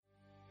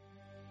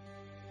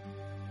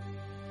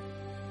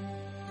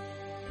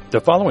The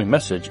following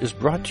message is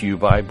brought to you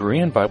by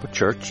Berean Bible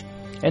Church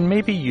and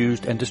may be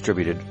used and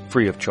distributed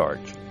free of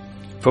charge.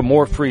 For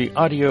more free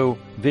audio,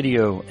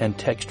 video, and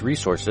text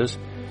resources,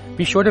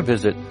 be sure to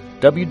visit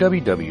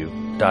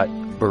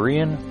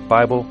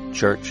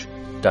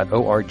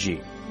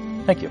www.bereanbiblechurch.org.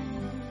 Thank you.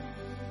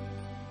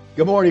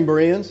 Good morning,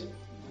 Bereans.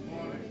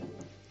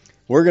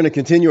 We're going to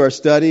continue our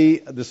study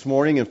this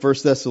morning in 1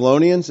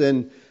 Thessalonians,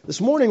 and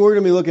this morning we're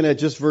going to be looking at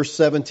just verse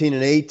 17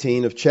 and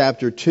 18 of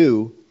chapter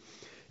 2.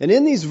 And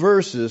in these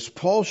verses,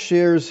 Paul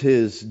shares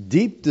his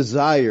deep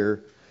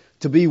desire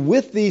to be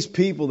with these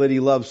people that he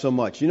loves so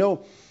much. You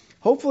know,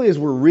 hopefully as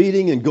we're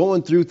reading and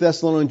going through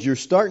Thessalonians, you're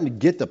starting to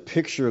get the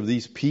picture of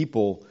these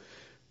people.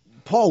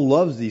 Paul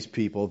loves these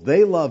people.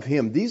 They love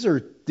him. These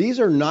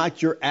are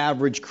not your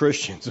average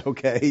Christians,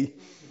 okay?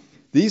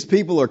 These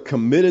people are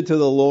committed to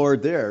the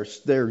Lord.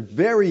 They're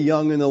very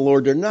young in the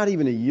Lord. They're not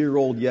even a year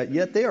old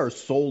yet they are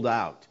sold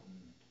out.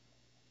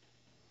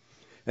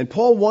 And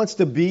Paul wants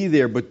to be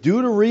there, but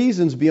due to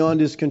reasons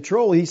beyond his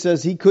control, he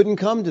says he couldn't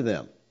come to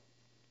them.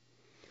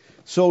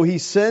 So he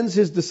sends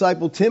his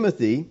disciple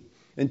Timothy,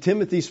 and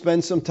Timothy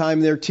spends some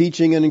time there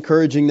teaching and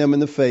encouraging them in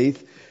the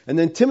faith. And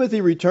then Timothy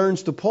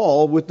returns to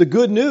Paul with the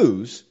good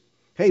news.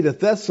 Hey, the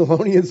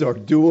Thessalonians are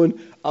doing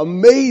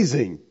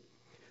amazing.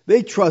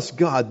 They trust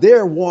God.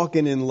 They're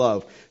walking in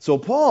love. So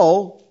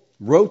Paul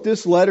wrote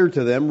this letter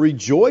to them,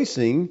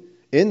 rejoicing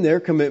in their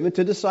commitment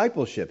to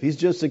discipleship. He's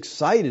just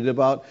excited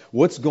about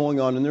what's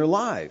going on in their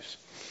lives.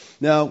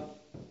 Now,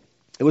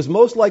 it was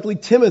most likely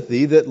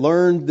Timothy that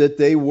learned that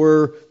there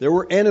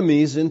were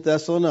enemies in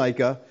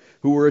Thessalonica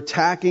who were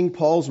attacking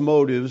Paul's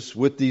motives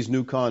with these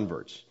new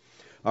converts.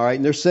 All right,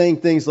 and they're saying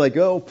things like,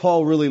 oh,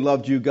 Paul really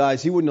loved you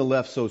guys. He wouldn't have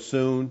left so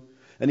soon.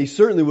 And he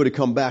certainly would have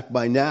come back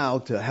by now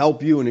to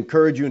help you and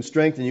encourage you and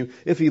strengthen you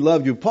if he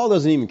loved you. Paul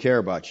doesn't even care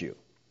about you.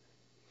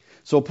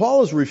 So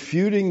Paul is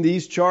refuting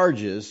these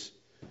charges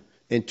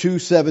in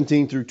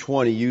 2:17 through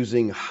 20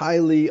 using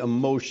highly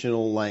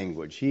emotional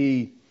language.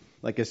 He,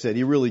 like I said,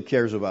 he really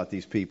cares about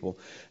these people.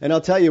 And I'll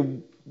tell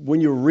you,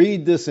 when you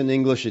read this in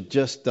English, it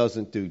just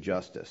doesn't do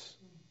justice.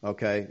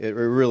 Okay? It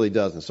really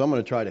doesn't. So I'm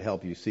going to try to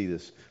help you see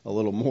this a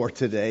little more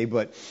today.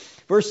 But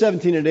verse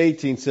 17 and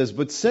 18 says,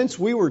 "But since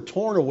we were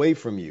torn away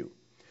from you,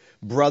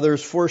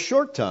 brothers, for a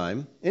short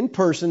time, in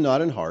person, not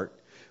in heart,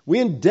 we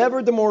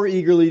endeavored the more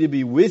eagerly to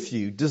be with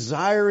you,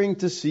 desiring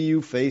to see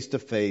you face to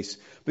face,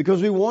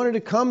 because we wanted to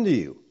come to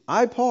you,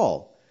 I,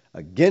 Paul,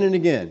 again and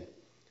again.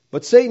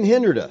 But Satan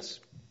hindered us."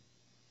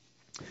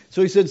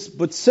 So he says,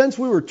 but since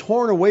we were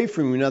torn away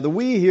from you, now the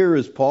we here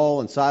is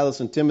Paul and Silas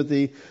and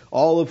Timothy,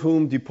 all of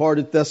whom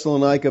departed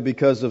Thessalonica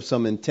because of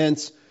some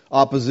intense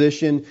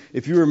opposition.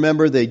 If you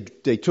remember, they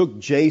took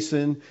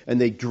Jason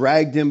and they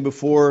dragged him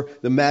before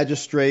the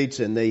magistrates,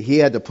 and he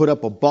had to put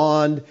up a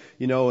bond,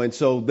 and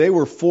so they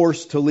were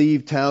forced to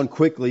leave town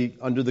quickly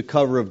under the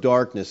cover of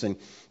darkness. And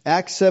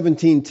Acts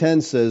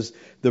 17:10 says,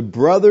 the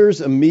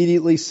brothers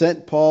immediately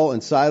sent Paul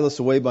and Silas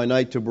away by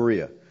night to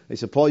Berea. They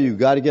said, Paul, you've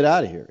got to get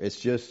out of here.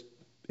 It's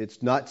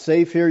not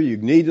safe here. You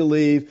need to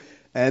leave.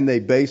 And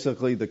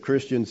the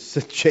Christians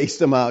chased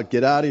them out.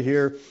 Get out of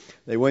here.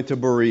 They went to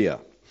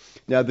Berea.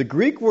 Now, the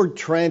Greek word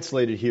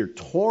translated here,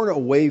 torn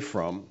away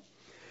from,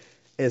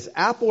 is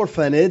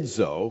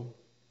aporphanizo,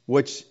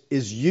 which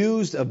is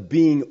used of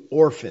being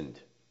orphaned.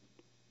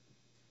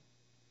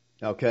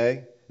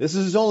 Okay? This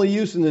is only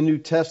used in the New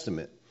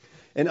Testament.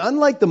 And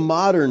unlike the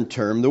modern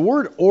term, the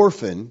word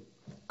orphan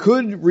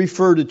could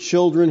refer to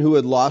children who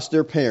had lost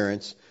their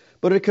parents,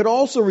 but it could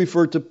also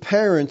refer to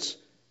parents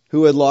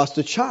who had lost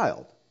a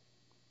child.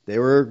 They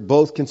were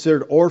both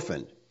considered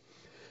orphaned.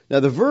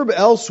 Now, the verb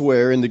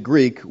elsewhere in the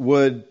Greek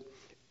world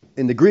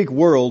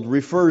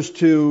refers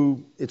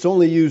to, it's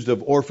only used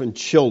of orphaned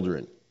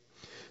children.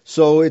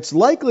 So it's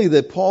likely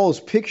that Paul is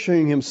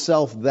picturing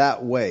himself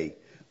that way.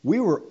 We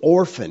were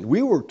orphaned.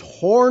 We were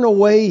torn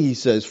away, he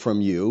says,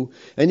 from you.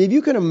 And if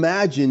you can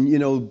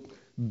imagine,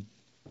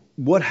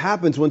 what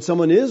happens when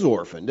someone is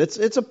orphaned.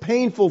 It's a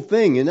painful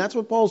thing. And that's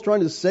what Paul's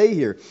trying to say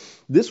here.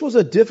 This was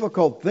a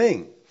difficult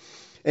thing.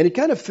 And it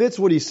kind of fits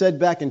what he said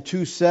back in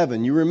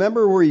 2:7. You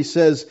remember where he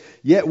says,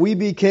 yet we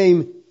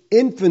became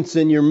infants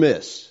in your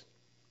midst.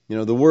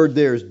 The word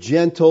there is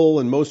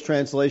gentle in most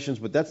translations,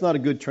 but that's not a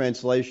good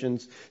translation.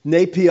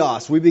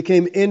 Nepios, we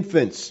became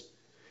infants.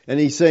 And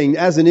he's saying,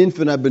 as an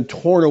infant, I've been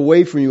torn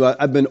away from you.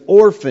 I've been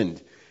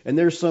orphaned. And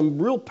there's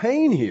some real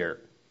pain here.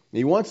 And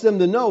he wants them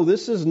to know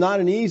this is not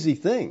an easy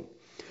thing.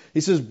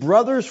 He says,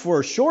 brothers,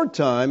 for a short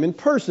time, in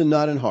person,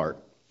 not in heart.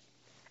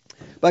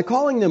 By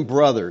calling them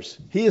brothers,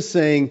 he is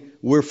saying,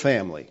 we're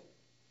family.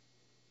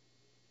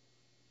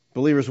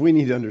 Believers, we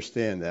need to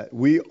understand that.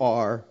 We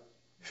are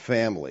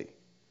family.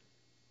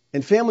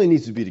 And family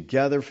needs to be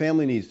together.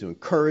 Family needs to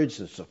encourage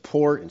and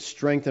support and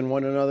strengthen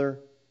one another.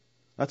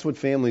 That's what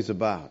family's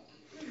about.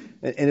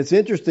 And it's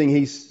interesting,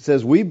 he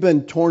says, we've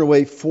been torn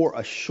away for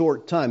a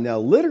short time. Now,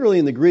 literally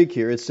in the Greek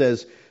here, it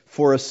says,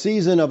 for a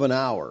season of an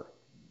hour.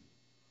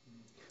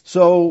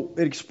 So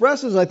it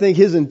expresses, I think,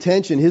 his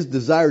intention, his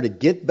desire to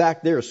get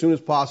back there as soon as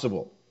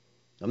possible.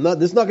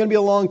 This is not going to be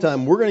a long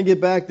time. We're going to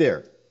get back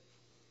there.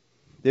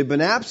 They've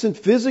been absent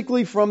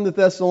physically from the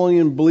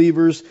Thessalonian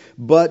believers,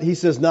 but he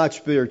says not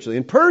spiritually.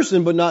 In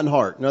person, but not in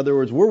heart. In other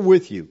words, we're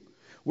with you.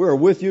 We're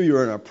with you.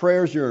 You're in our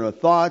prayers. You're in our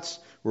thoughts.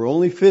 We're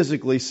only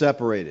physically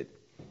separated.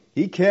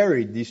 He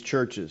carried these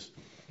churches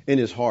in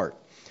his heart.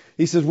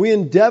 He says, we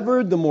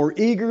endeavored the more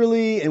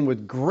eagerly and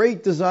with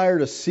great desire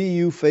to see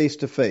you face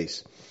to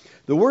face.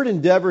 The word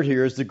endeavored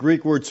here is the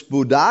Greek word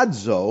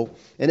spoudazo,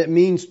 and it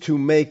means to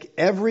make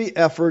every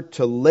effort,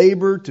 to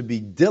labor, to be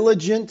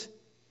diligent.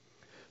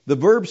 The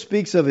verb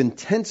speaks of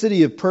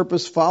intensity of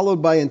purpose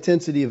followed by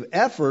intensity of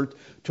effort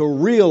to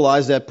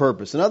realize that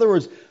purpose. In other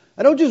words,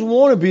 I don't just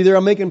want to be there,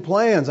 I'm making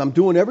plans. I'm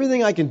doing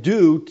everything I can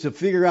do to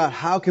figure out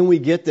how can we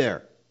get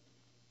there.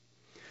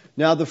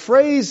 Now the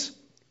phrase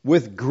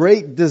with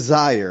great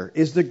desire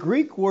is the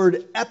Greek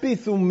word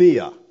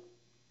epithumia.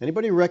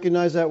 Anybody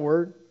recognize that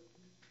word?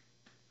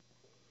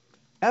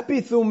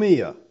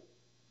 Epithumia.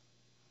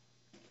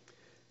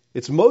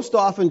 It's most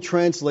often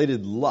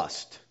translated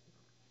lust.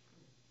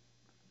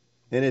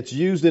 And it's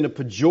used in a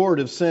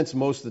pejorative sense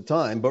most of the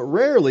time, but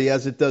rarely,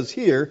 as it does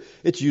here,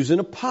 it's used in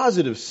a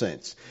positive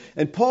sense.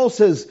 And Paul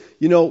says,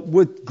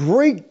 with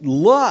great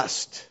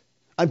lust,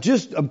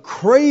 I'm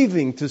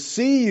craving to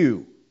see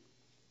you.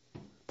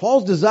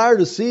 Paul's desire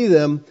to see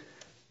them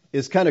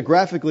is kind of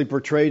graphically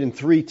portrayed in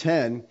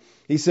 3:10.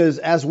 He says,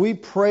 as we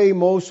pray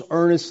most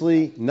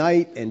earnestly,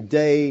 night and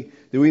day,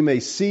 that we may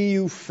see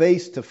you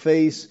face to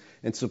face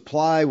and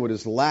supply what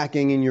is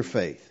lacking in your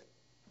faith.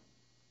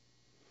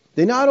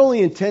 They not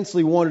only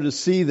intensely wanted to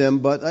see them,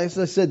 but as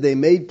I said, they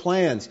made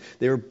plans.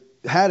 They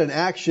had an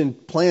action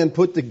plan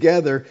put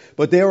together,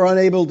 but they were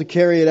unable to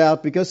carry it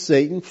out because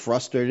Satan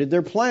frustrated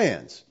their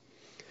plans.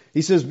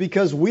 He says,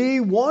 because we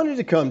wanted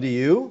to come to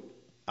you,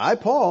 I,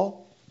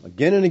 Paul,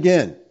 again and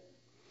again.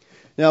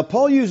 Now,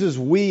 Paul uses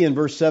we in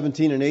verse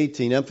 17 and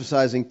 18,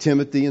 emphasizing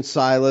Timothy and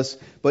Silas,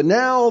 but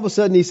now all of a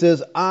sudden he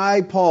says,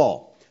 I,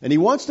 Paul. And he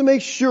wants to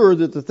make sure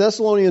that the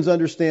Thessalonians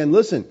understand,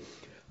 listen,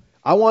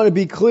 I want to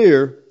be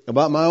clear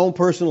about my own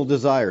personal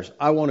desires.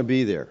 I want to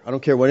be there. I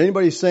don't care what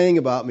anybody's saying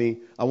about me.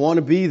 I want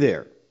to be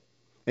there.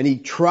 And he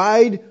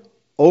tried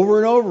over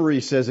and over, he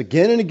says,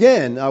 again and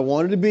again, I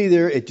wanted to be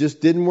there. It just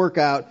didn't work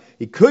out.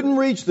 He couldn't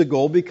reach the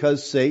goal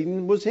because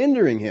Satan was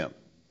hindering him.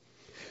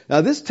 Now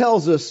this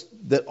tells us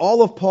that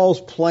all of Paul's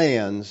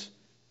plans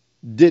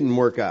didn't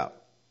work out.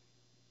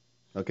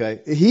 Okay?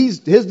 His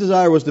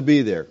desire was to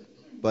be there,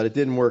 but it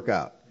didn't work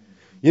out.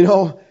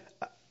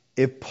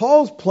 If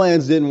Paul's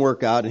plans didn't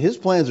work out, and his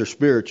plans are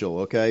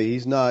spiritual, okay?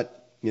 He's not,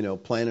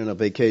 planning a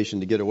vacation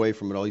to get away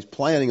from it all. He's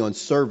planning on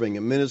serving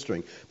and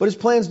ministering. But his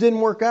plans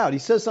didn't work out. He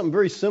says something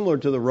very similar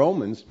to the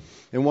Romans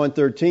in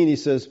 1:13. He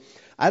says,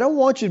 I don't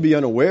want you to be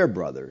unaware,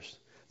 brothers,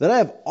 that I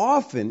have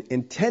often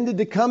intended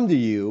to come to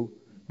you,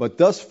 but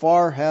thus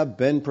far have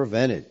been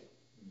prevented.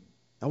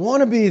 I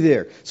want to be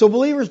there. So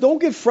believers,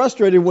 don't get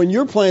frustrated when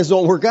your plans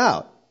don't work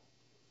out.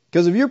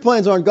 Because if your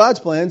plans aren't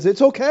God's plans,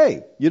 it's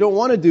okay. You don't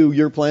want to do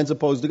your plans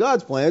opposed to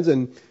God's plans.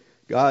 And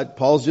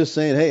Paul's just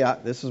saying, hey,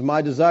 this is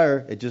my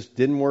desire. It just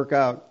didn't work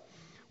out.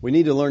 We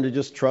need to learn to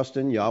just trust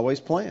in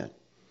Yahweh's plan.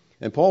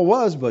 And Paul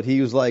was, but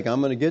he was like, I'm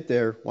going to get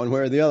there one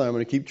way or the other. I'm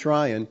going to keep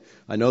trying.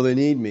 I know they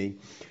need me.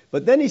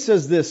 But then he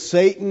says this,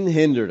 Satan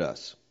hindered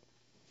us.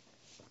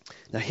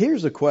 Now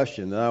here's a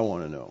question that I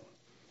want to know.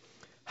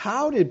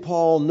 How did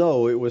Paul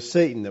know it was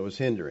Satan that was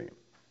hindering him?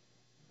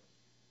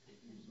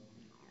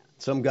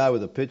 Some guy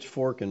with a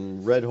pitchfork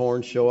and red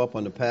horns show up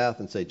on the path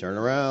and say, turn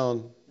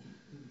around.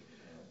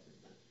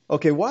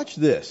 Okay, watch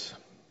this.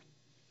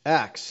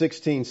 Acts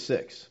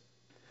 16:6.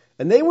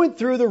 And they went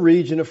through the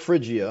region of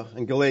Phrygia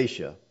and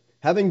Galatia,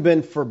 having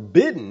been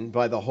forbidden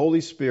by the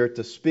Holy Spirit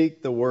to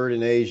speak the word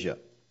in Asia.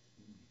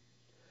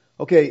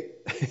 Okay,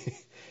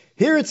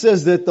 here it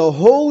says that the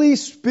Holy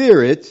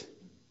Spirit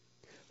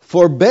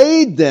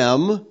forbade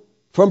them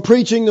from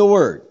preaching the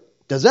word.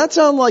 Does that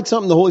sound like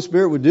something the Holy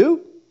Spirit would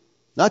do?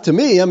 Not to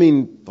me.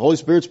 The Holy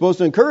Spirit's supposed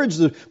to encourage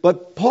them.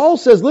 But Paul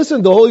says,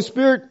 listen, the Holy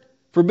Spirit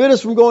forbid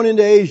us from going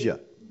into Asia.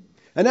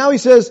 And now he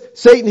says,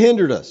 Satan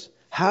hindered us.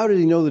 How did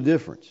he know the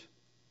difference?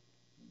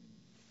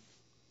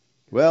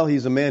 Well,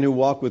 he's a man who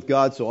walked with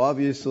God, so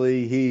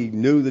obviously he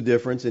knew the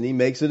difference, and he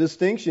makes a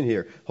distinction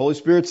here. Holy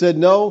Spirit said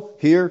no,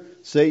 here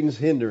Satan's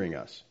hindering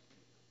us.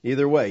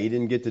 Either way, he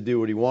didn't get to do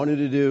what he wanted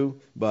to do,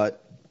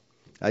 but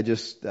I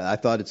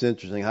thought it's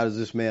interesting. How does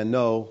this man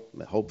know?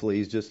 Hopefully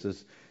he's just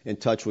as in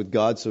touch with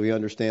God so he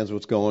understands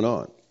what's going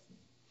on.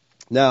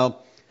 Now,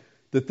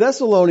 the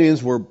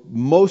Thessalonians were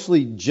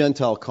mostly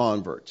Gentile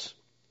converts.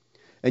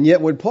 And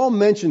yet when Paul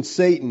mentions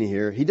Satan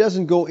here, he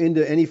doesn't go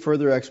into any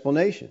further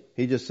explanation.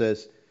 He just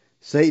says,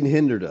 Satan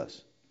hindered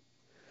us.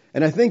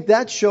 And I think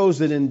that shows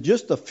that in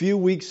just a few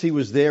weeks he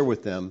was there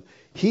with them,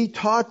 he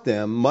taught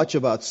them much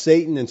about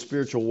Satan and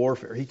spiritual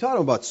warfare. He taught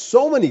them about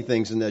so many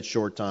things in that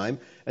short time,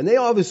 and they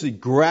obviously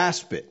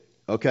grasped it.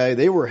 Okay,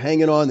 they were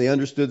hanging on, they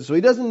understood. So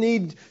he doesn't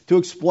need to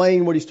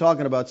explain what he's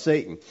talking about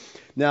Satan.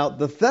 Now,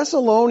 the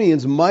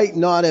Thessalonians might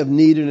not have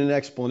needed an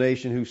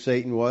explanation who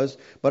Satan was,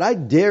 but I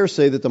dare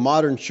say that the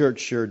modern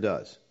church sure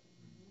does.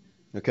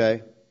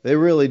 Okay? They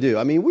really do.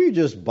 I mean, we're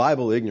just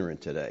Bible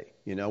ignorant today,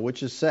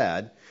 which is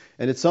sad.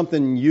 And it's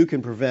something you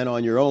can prevent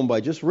on your own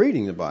by just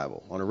reading the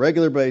Bible on a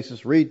regular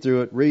basis. Read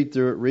through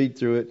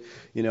it.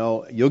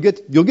 You'll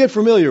get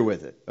familiar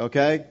with it,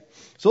 okay?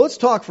 So let's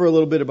talk for a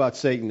little bit about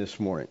Satan this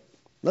morning.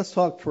 Let's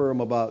talk for him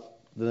about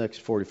the next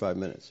 45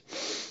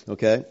 minutes,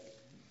 okay?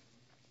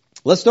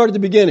 Let's start at the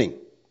beginning.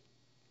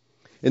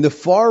 In the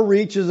far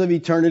reaches of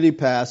eternity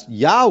past,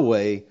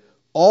 Yahweh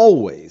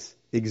always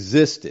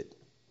existed.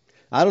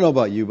 I don't know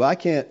about you, but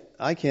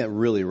I can't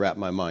really wrap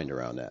my mind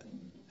around that.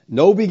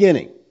 No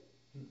beginning.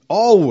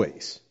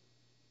 Always.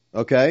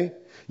 Okay?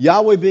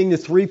 Yahweh being the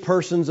three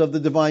persons of the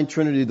divine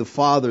Trinity, the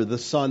Father, the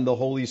Son, the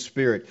Holy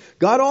Spirit.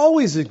 God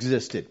always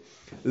existed.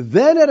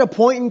 Then at a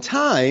point in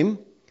time,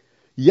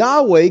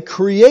 Yahweh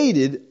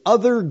created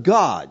other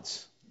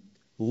gods,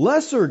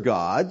 lesser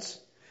gods,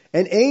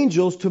 and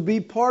angels to be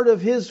part of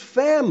His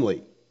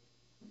family.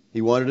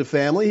 He wanted a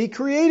family, He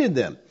created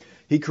them.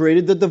 He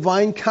created the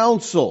divine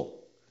council,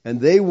 and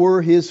they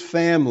were His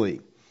family.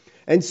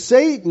 And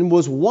Satan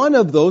was one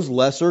of those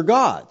lesser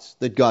gods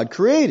that God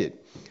created.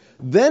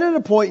 Then at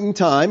a point in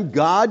time,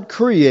 God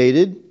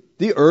created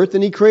the earth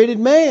and He created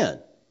man.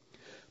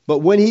 But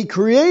when He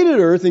created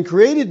earth and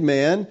created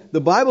man,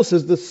 the Bible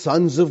says the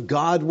sons of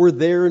God were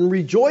there and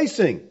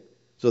rejoicing.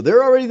 So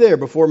they're already there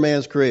before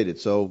man's created.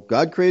 So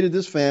God created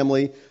this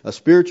family, a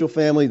spiritual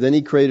family, then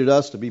He created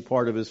us to be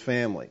part of His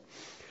family.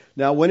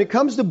 Now, when it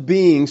comes to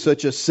beings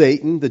such as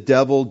Satan, the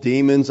devil,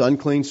 demons,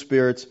 unclean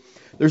spirits,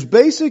 there's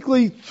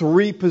basically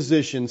three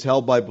positions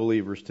held by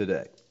believers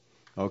today.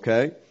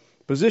 Okay?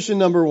 Position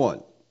number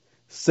one.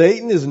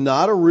 Satan is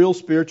not a real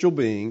spiritual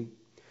being,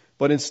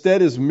 but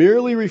instead is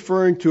merely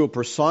referring to a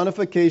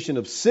personification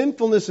of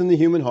sinfulness in the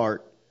human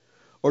heart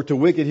or to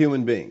wicked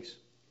human beings.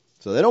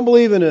 So they don't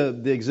believe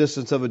in the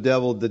existence of a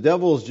devil. The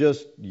devil is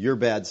just your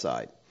bad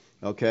side.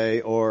 Okay?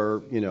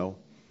 Or,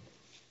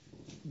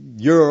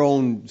 your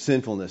own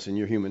sinfulness in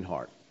your human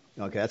heart.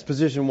 Okay, that's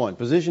position one.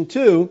 Position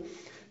two,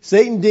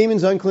 Satan,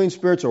 demons, unclean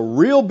spirits are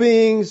real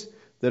beings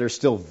that are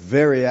still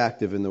very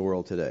active in the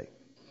world today.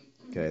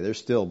 Okay, they're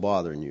still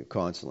bothering you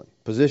constantly.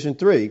 Position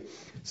three,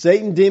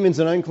 Satan, demons,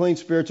 and unclean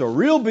spirits are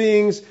real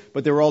beings,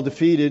 but they were all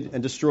defeated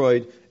and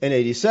destroyed in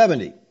AD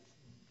 70.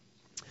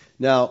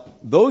 Now,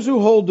 those who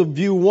hold to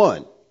view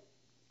one,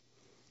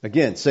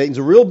 again, Satan's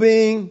a real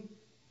being.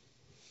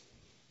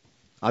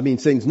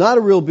 Satan's not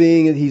a real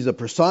being, and he's a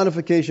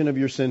personification of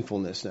your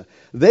sinfulness. Now,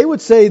 they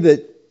would say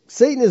that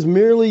Satan is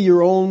merely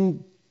your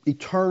own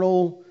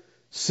eternal,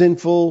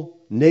 sinful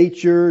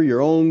nature,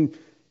 your own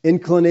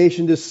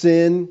inclination to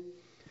sin.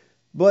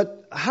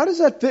 But how does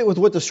that fit with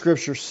what the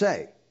Scriptures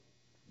say?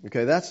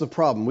 Okay, that's the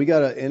problem.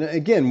 And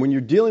again, when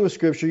you're dealing with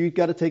Scripture, you've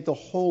got to take the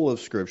whole of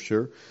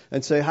Scripture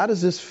and say, how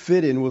does this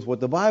fit in with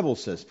what the Bible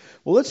says?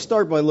 Well, let's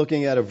start by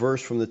looking at a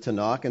verse from the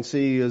Tanakh and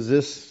see, is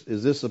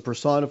this a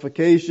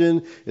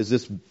personification? Is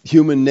this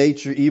human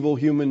nature, evil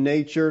human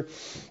nature?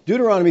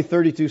 Deuteronomy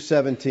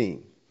 32:17.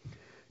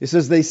 It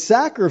says, they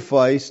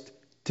sacrificed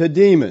to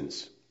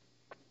demons,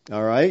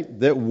 all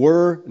right, that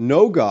were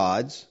no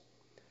gods,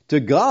 to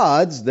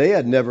gods they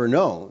had never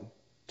known,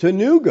 to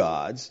new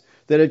gods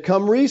that had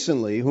come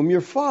recently, whom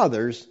your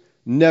fathers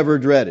never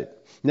dreaded.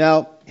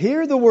 Now,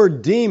 here the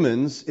word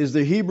demons is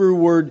the Hebrew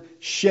word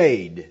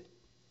shade.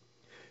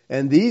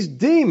 And these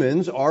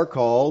demons are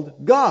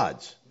called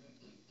gods.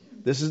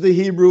 This is the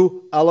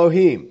Hebrew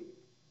Elohim.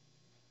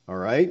 All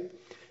right?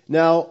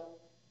 Now,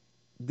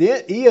 the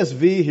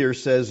ESV here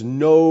says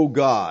no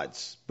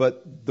gods.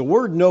 But the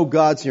word no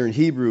gods here in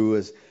Hebrew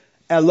is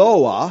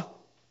Eloah.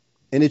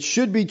 And it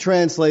should be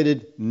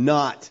translated,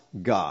 not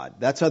God.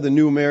 That's how the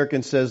New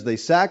American says they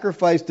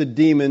sacrificed to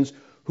demons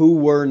who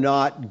were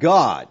not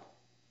God.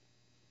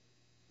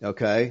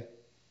 Okay?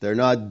 They're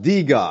not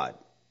the God.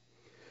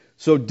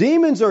 So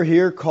demons are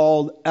here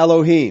called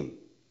Elohim.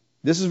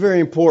 This is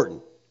very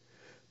important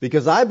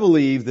because I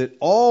believe that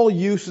all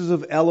uses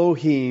of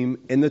Elohim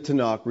in the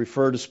Tanakh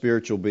refer to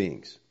spiritual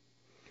beings.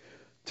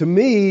 To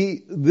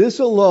me, this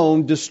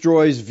alone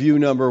destroys view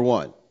number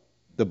one.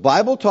 The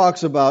Bible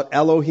talks about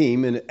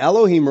Elohim, and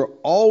Elohim are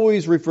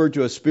always referred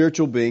to as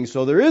spiritual beings.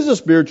 So there is a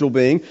spiritual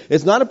being.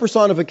 It's not a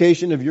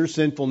personification of your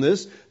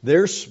sinfulness.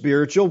 They're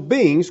spiritual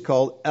beings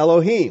called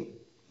Elohim.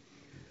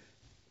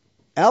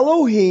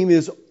 Elohim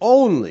is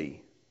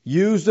only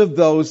used of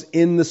those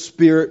in the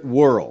spirit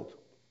world.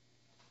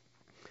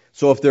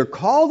 So if they're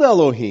called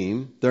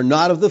Elohim, they're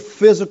not of the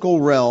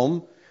physical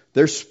realm.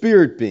 They're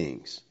spirit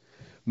beings.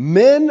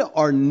 Men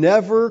are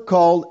never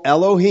called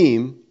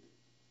Elohim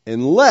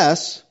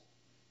unless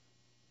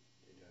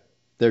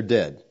they're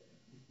dead.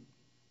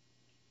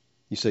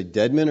 You say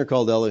dead men are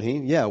called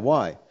Elohim? Yeah,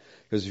 why?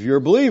 Because if you're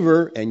a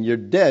believer and you're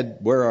dead,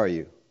 where are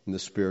you? In the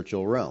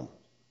spiritual realm.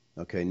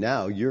 Okay,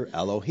 now you're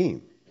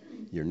Elohim.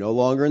 You're no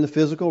longer in the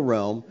physical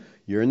realm.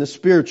 You're in the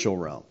spiritual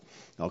realm.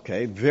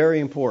 Okay, very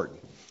important.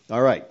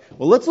 All right.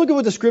 Well, let's look at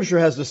what the Scripture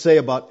has to say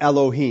about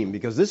Elohim,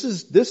 because this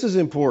is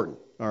important.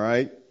 All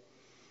right.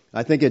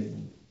 I think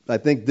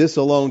this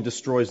alone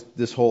destroys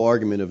this whole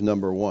argument of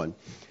number one.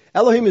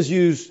 Elohim is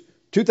used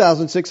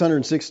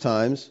 2,606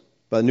 times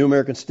by the New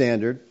American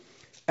Standard.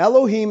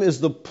 Elohim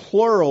is the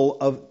plural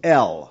of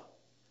El,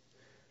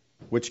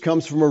 which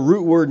comes from a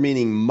root word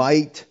meaning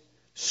might,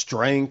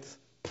 strength,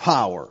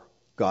 power.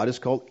 God is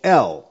called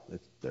El.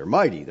 They're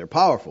mighty, they're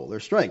powerful, they're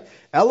strength.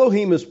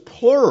 Elohim is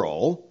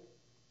plural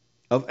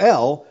of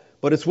El,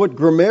 but it's what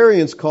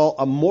grammarians call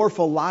a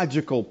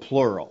morphological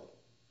plural.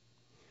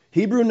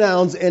 Hebrew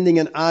nouns ending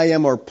in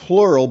im are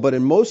plural, but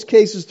in most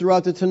cases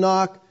throughout the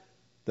Tanakh,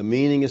 the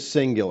meaning is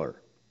singular.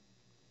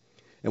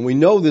 And we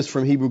know this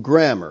from Hebrew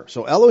grammar.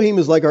 So Elohim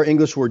is like our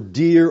English word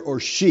deer or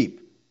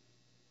sheep.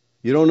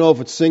 You don't know if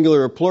it's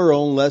singular or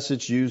plural unless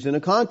it's used in a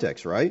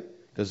context, right?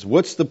 Because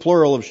what's the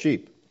plural of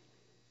sheep?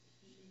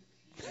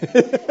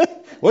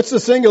 What's the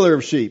singular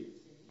of sheep?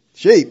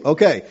 Sheep.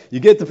 Okay. You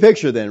get the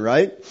picture then,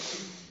 right?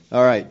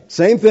 All right.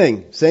 Same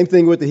thing. Same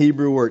thing with the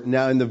Hebrew word.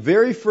 Now, in the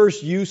very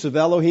first use of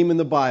Elohim in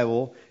the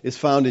Bible is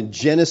found in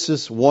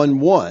Genesis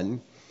 1:1.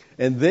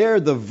 And there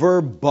the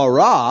verb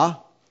bara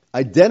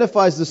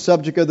identifies the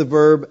subject of the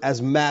verb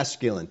as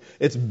masculine.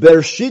 It's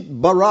Bereshit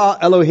bara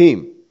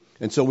Elohim.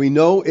 And so we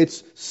know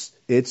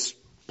it's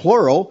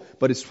plural,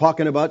 but it's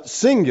talking about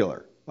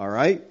singular. All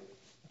right?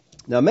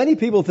 Now, many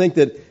people think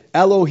that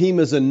Elohim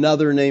is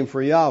another name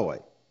for Yahweh.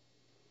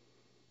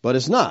 But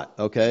it's not,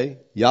 okay?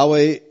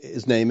 Yahweh,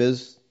 his name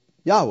is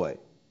Yahweh,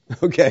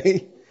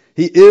 okay?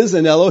 He is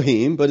an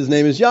Elohim, but his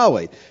name is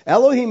Yahweh.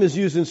 Elohim is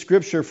used in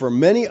Scripture for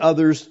many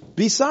others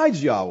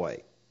besides Yahweh.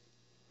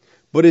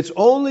 But it's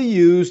only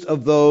used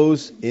of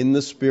those in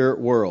the spirit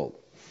world.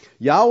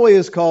 Yahweh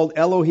is called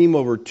Elohim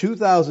over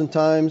 2,000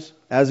 times,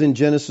 as in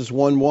Genesis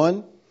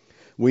 1:1.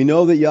 We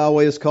know that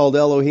Yahweh is called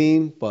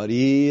Elohim, but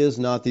He is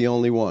not the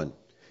only one.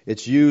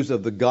 It's used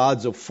of the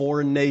gods of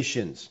foreign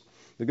nations.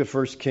 Look at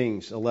 1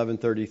 Kings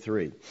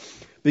 11:33.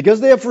 Because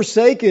they have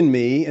forsaken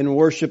me and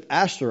worshipped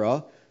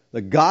Ashtoreth,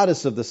 the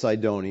goddess of the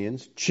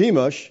Sidonians,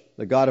 Chemosh,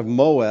 the god of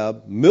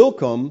Moab,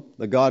 Milcom,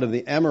 the god of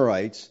the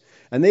Amorites,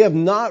 and they have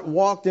not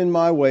walked in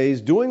my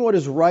ways, doing what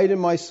is right in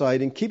my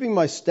sight, and keeping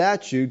my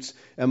statutes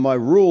and my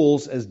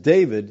rules as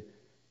David,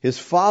 his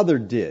father,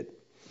 did.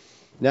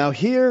 Now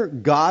here,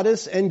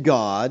 goddess and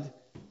God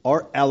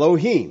are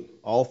Elohim.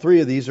 All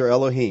three of these are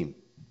Elohim.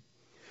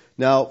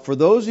 Now, for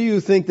those of you who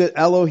think that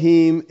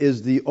Elohim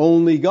is the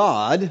only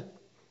God,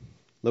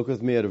 look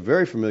with me at a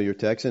very familiar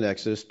text in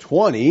Exodus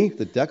 20,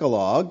 the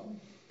Decalogue.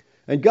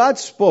 And God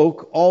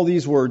spoke all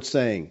these words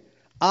saying,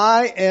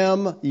 I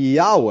am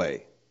Yahweh.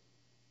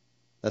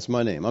 That's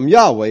my name. I'm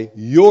Yahweh,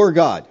 your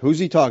God. Who's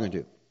he talking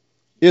to?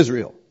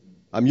 Israel.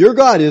 I'm your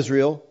God,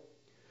 Israel,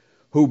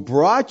 who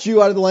brought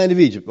you out of the land of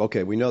Egypt.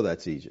 Okay, we know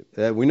that's Egypt.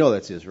 We know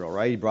that's Israel,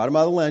 right? He brought him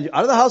out of the land,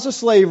 out of the house of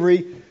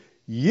slavery.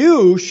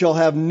 You shall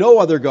have no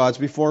other gods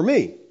before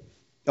me.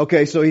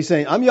 Okay, so he's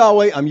saying, I'm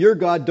Yahweh, I'm your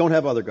God, don't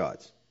have other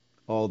gods.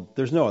 Well,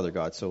 there's no other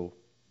gods, so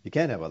you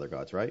can't have other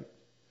gods, right?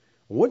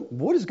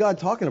 What is God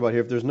talking about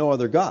here if there's no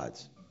other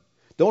gods?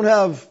 Don't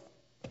have,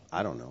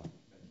 I don't know.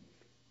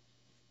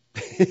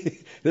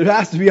 There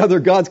has to be other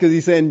gods because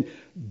he's saying,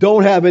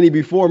 don't have any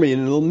before me.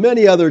 And in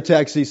many other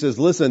texts he says,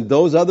 listen,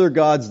 those other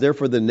gods, they're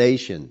for the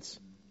nations.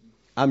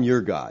 I'm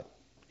your God.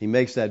 He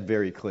makes that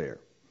very clear.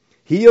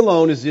 He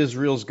alone is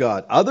Israel's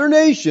God. Other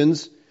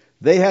nations,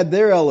 they had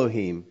their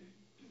Elohim,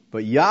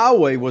 but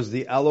Yahweh was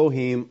the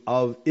Elohim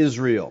of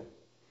Israel.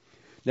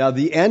 Now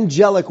the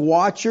angelic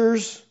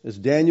watchers, as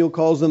Daniel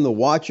calls them, the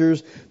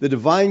watchers, the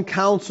divine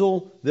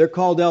council, they're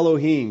called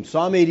Elohim.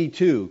 Psalm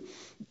 82.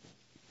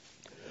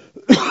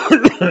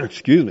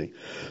 Excuse me.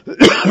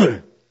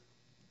 It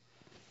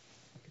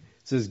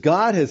says,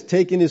 God has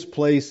taken his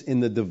place in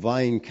the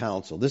divine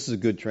council. This is a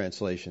good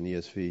translation,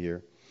 ESV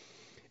here.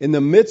 In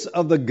the midst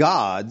of the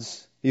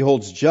gods, he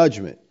holds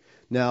judgment.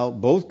 Now,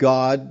 both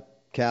God,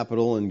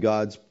 capital, and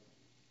God's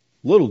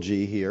little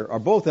g here are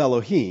both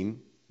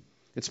Elohim.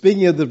 It's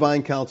speaking of the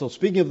divine council,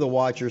 speaking of the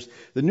watchers.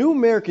 The New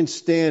American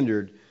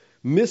Standard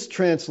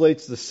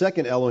mistranslates the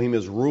second Elohim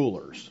as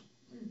rulers.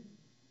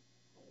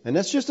 And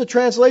that's just a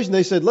translation.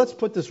 They said, let's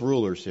put this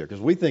rulers here,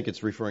 because we think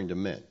it's referring to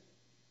men,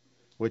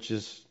 which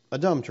is a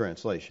dumb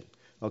translation.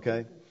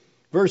 Okay?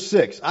 Verse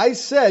 6, I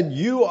said,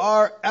 you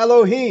are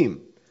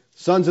Elohim,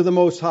 sons of the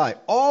Most High,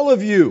 all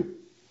of you.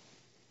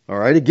 All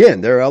right,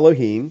 again, they're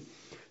Elohim.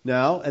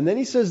 Now, and then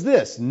he says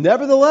this,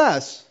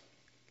 nevertheless,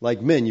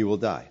 like men you will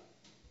die.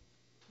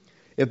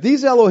 If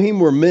these Elohim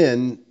were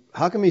men,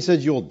 how come he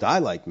says you'll die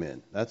like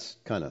men? That's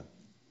kind of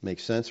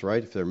makes sense,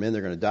 right? If they're men,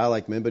 they're going to die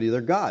like men, but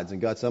they're gods.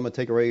 And God said, I'm going to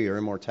take away your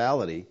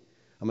immortality.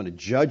 I'm going to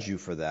judge you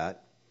for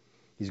that.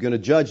 He's going to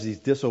judge these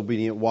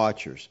disobedient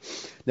watchers.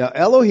 Now,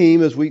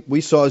 Elohim, as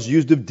we saw, is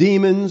used of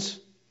demons.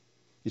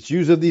 It's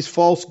used of these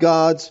false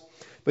gods.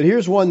 But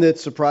here's one that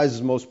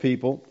surprises most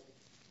people.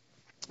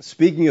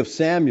 Speaking of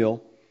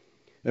Samuel,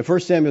 in 1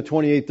 Samuel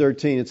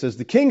 28:13, it says,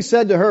 the king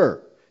said to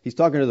her, he's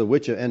talking to the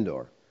witch of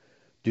Endor,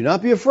 do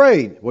not be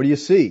afraid. What do you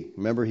see?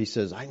 Remember, he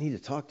says, I need to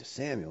talk to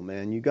Samuel,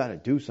 man. You got to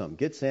do something.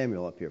 Get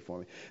Samuel up here for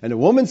me. And the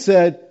woman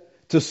said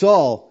to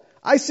Saul,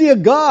 I see a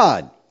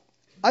God.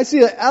 I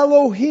see an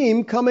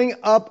Elohim coming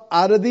up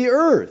out of the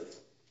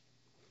earth.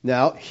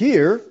 Now,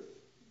 here,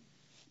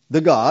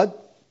 the God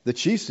that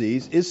she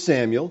sees is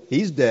Samuel.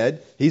 He's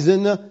dead. He's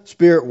in the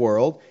spirit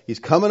world. He's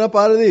coming up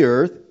out of the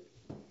earth.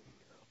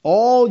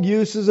 All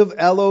uses of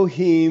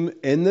Elohim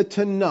in the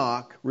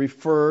Tanakh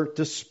refer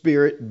to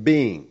spirit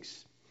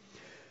beings.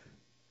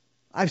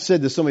 I've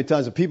said this so many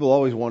times that people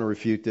always want to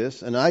refute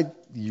this, and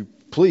you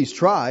please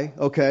try,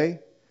 okay?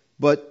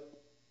 But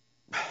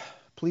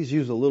please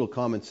use a little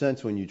common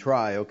sense when you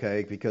try,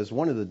 okay? Because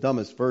one of the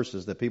dumbest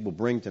verses that people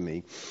bring to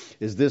me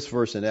is this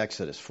verse in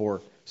Exodus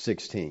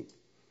 4:16.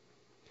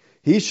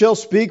 He shall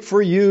speak for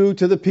you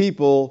to the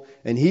people,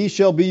 and he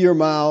shall be your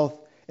mouth,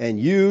 and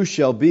you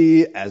shall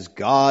be as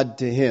God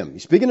to him.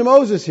 He's speaking to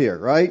Moses here,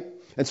 right?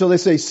 And so they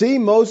say, see,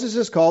 Moses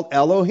is called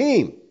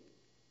Elohim.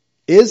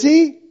 Is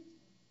he?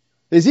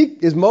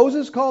 Is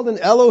Moses called an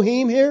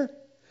Elohim here?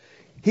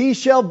 He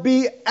shall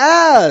be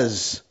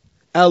as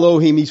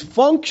Elohim. He's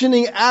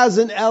functioning as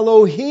an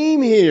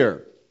Elohim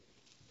here.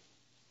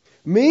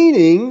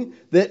 Meaning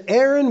that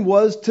Aaron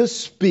was to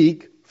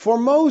speak for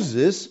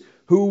Moses,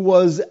 who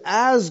was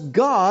as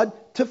God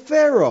to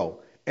Pharaoh.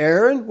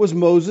 Aaron was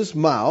Moses'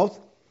 mouth.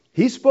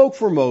 He spoke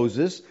for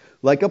Moses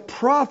like a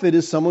prophet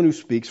is someone who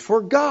speaks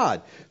for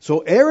God.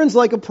 So Aaron's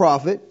like a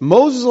prophet,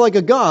 Moses is like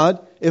a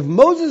God. If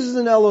Moses is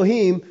an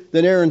Elohim,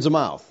 then Aaron's a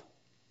mouth.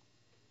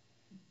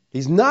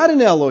 He's not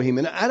an Elohim.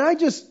 And I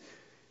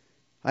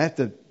have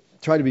to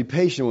try to be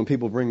patient when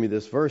people bring me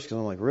this verse, because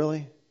I'm like,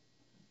 really?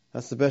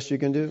 That's the best you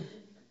can do?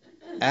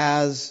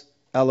 As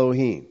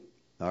Elohim.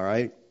 All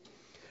right?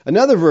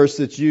 Another verse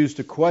that's used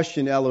to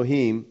question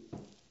Elohim,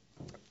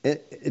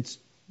 it's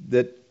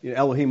that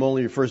Elohim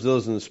only refers to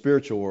those in the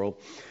spiritual world,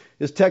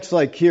 is texts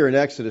like here in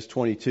Exodus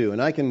 22.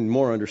 And I can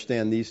more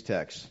understand these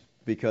texts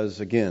because,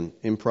 again,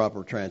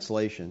 improper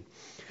translation.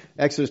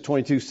 Exodus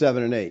 22,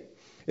 7 and 8.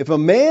 If a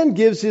man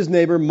gives his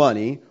neighbor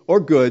money or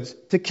goods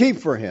to keep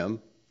for him,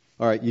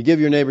 all right, you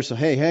give your neighbor some,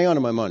 hey, hang on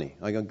to my money.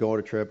 I'm going to go on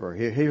a trip, or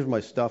here's my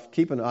stuff.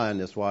 Keep an eye on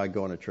this while I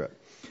go on a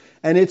trip.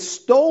 And it's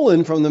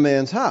stolen from the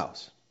man's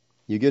house.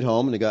 You get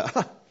home and the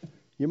guy,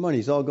 your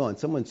money's all gone.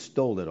 Someone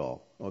stole it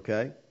all,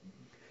 okay?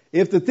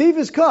 If the thief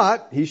is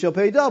caught, he shall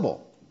pay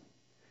double.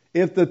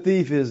 If the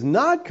thief is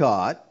not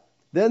caught,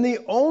 then the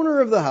owner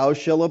of the house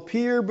shall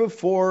appear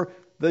before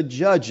the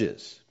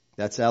judges.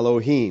 That's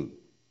Elohim.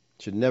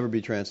 Should never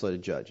be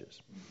translated judges.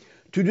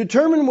 To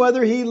determine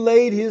whether he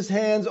laid his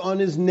hands on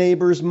his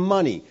neighbor's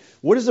money.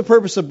 What is the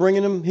purpose of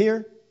bringing him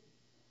here?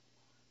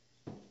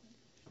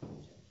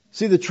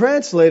 See, the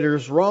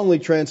translators wrongly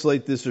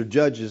translate this as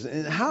judges.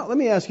 And let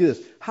me ask you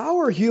this.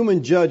 How are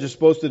human judges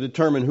supposed to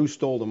determine who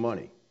stole the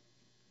money?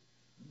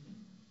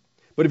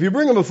 But if you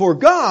bring them before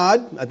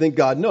God, I think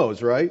God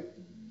knows, right?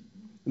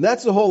 And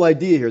that's the whole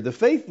idea here. The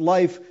Faith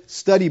Life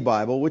Study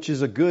Bible, which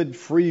is a good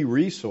free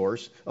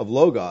resource of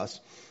Logos,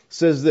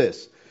 says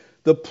this.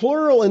 The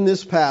plural in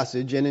this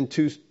passage and in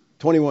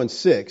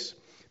 21:6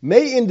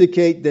 may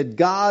indicate that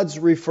God's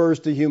refers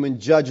to human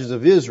judges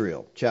of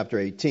Israel, chapter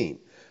 18.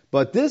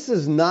 But this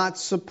is not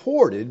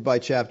supported by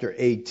chapter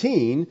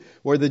 18,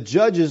 where the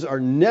judges are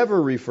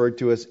never referred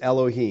to as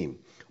Elohim.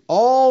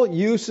 All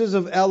uses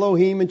of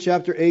Elohim in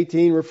chapter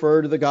 18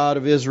 refer to the God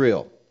of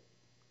Israel.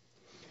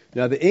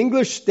 Now, the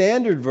English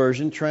Standard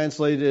Version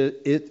translated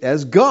it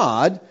as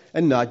God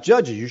and not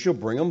judges. You shall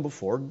bring them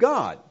before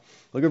God.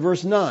 Look at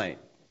verse 9.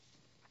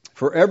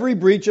 For every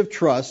breach of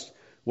trust,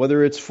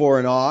 whether it's for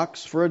an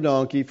ox, for a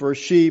donkey, for a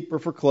sheep, or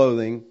for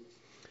clothing,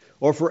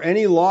 or for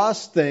any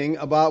lost thing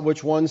about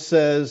which one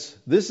says,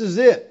 this is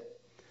it,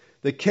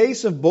 the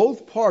case of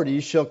both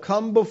parties shall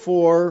come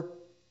before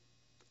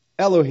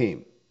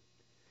Elohim.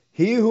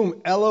 He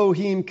whom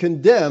Elohim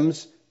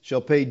condemns shall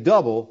pay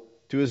double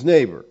to his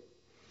neighbor.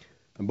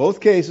 In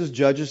both cases,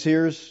 judges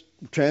here is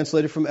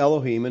translated from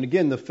Elohim. And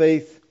again, the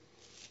Faith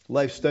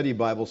Life Study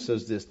Bible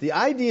says this. The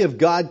idea of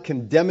God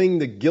condemning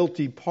the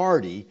guilty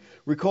party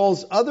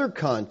recalls other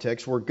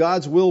contexts where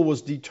God's will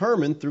was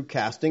determined through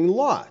casting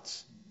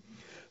lots.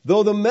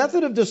 Though the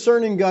method of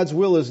discerning God's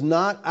will is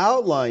not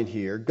outlined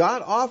here,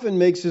 God often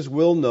makes his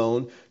will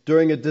known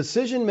during a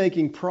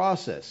decision-making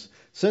process.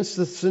 Since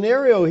the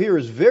scenario here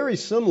is very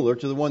similar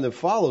to the one that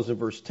follows in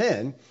verse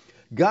 10,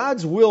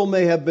 God's will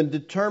may have been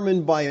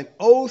determined by an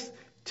oath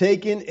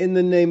taken in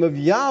the name of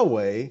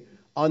Yahweh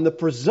on the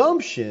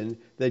presumption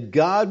that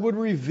God would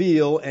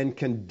reveal and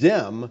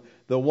condemn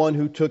the one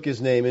who took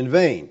his name in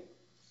vain.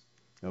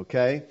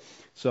 Okay?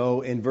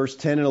 So in verse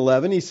 10 and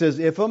 11, he says,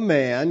 if a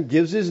man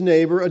gives his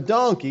neighbor a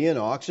donkey, an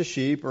ox, a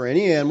sheep, or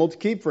any animal to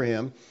keep for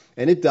him,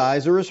 and it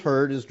dies or is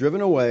hurt, is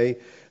driven away,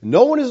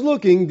 no one is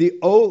looking,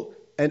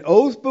 an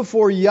oath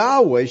before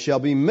Yahweh shall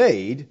be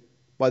made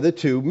by the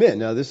two men.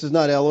 Now, this is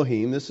not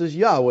Elohim, this is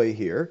Yahweh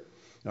here.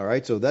 All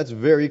right, so that's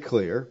very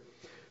clear.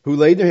 Who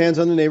laid their hands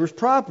on the neighbor's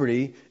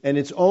property, and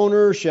its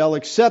owner shall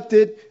accept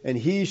it, and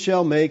he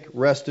shall make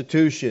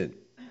restitution.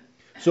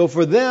 So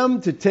for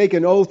them to take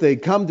an oath, they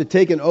come to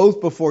take an oath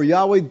before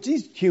Yahweh.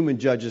 These human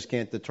judges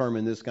can't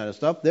determine this kind of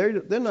stuff.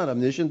 They're not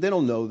omniscient. They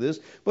don't know this.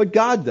 But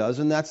God does,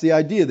 and that's the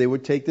idea. They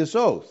would take this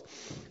oath.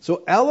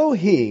 So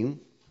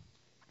Elohim,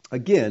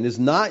 again, is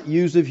not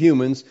used of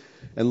humans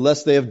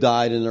unless they have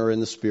died and are in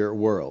the spirit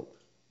world.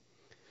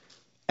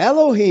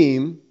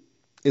 Elohim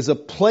is a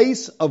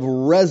place of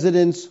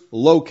residence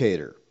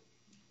locator.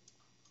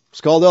 It's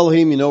called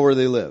Elohim, you know where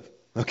they live.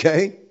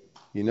 Okay?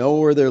 You know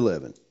where they're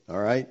living. All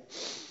right?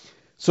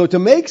 So to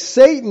make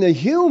Satan a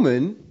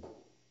human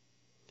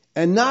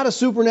and not a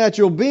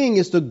supernatural being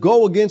is to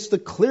go against the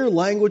clear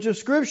language of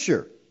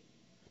Scripture.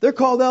 They're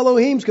called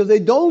Elohims because they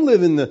don't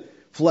live in the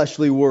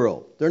fleshly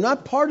world. They're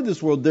not part of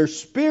this world. They're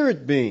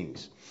spirit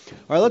beings.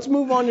 All right, let's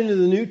move on into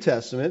the New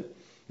Testament.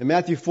 In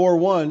Matthew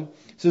 4:1,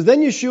 it says,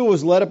 Then Yeshua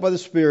was led up by the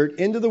Spirit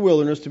into the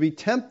wilderness to be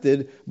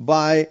tempted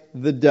by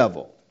the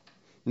devil.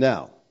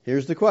 Now,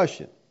 here's the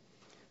question.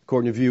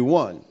 According to view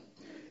 1,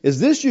 is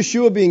this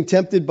Yeshua being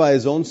tempted by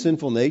his own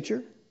sinful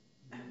nature?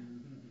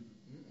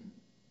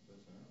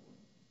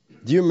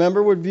 Do you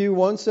remember what view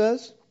 1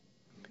 says?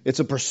 It's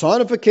a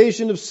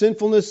personification of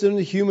sinfulness in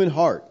the human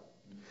heart.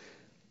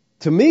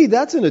 To me,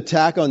 that's an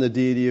attack on the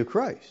deity of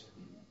Christ.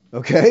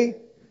 Okay?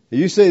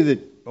 You say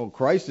that,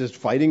 Christ is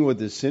fighting with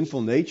his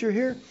sinful nature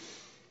here?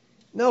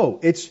 No,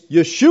 it's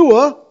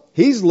Yeshua,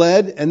 he's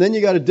led, and then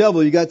you got a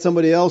devil, you got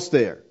somebody else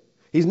there.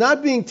 He's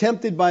not being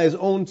tempted by his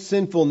own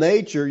sinful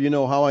nature. You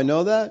know how I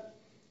know that?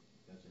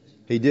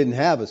 He didn't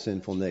have a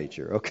sinful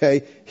nature,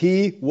 okay?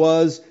 He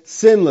was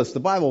sinless. The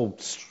Bible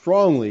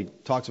strongly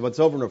talks about this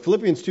over and over.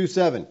 Philippians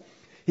 2:7.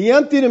 He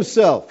emptied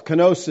himself,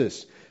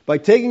 kenosis, by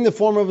taking the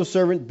form of a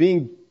servant,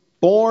 being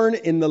born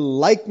in the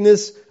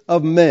likeness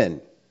of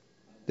men.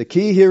 The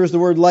key here is the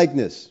word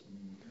likeness.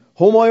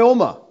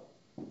 Homoioma.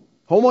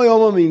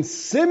 Homoioma means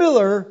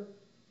similar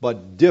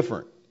but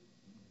different.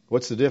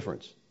 What's the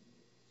difference?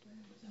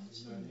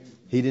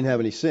 He didn't have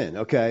any sin,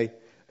 okay?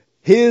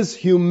 His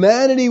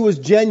humanity was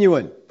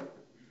genuine.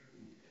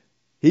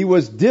 He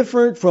was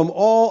different from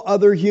all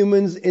other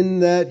humans in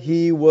that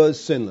he was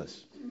sinless.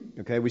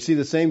 Okay, we see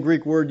the same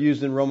Greek word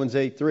used in Romans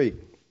 8:3.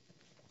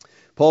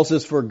 Paul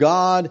says, For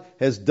God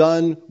has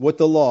done what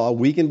the law,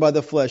 weakened by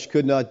the flesh,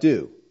 could not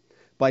do,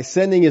 by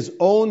sending his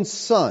own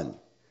Son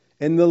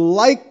in the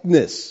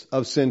likeness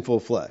of sinful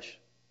flesh.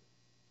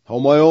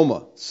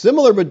 Homoioma.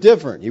 Similar but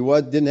different. He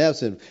didn't have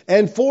sin.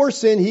 And for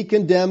sin, he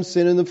condemned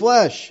sin in the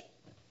flesh.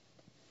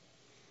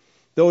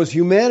 Though his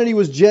humanity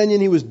was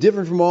genuine, he was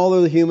different from all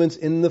other humans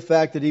in the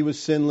fact that he was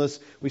sinless.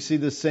 We see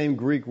the same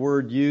Greek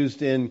word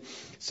used in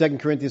 2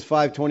 Corinthians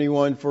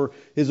 5:21. For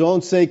his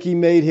own sake he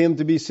made him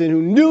to be sin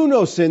who knew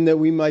no sin, that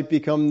we might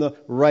become the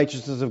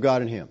righteousness of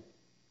God in him.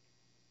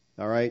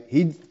 All right?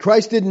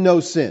 Christ didn't know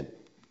sin.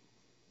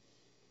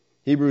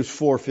 Hebrews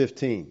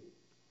 4:15.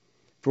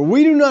 For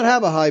we do not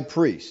have a high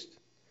priest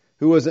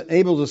who was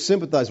able to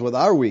sympathize with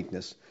our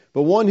weakness,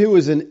 but one who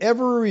is in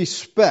every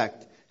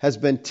respect has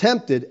been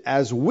tempted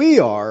as we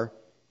are,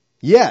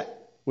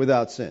 yet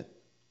without sin.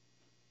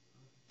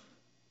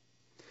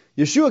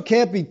 Yeshua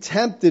can't be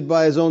tempted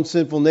by his own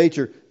sinful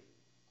nature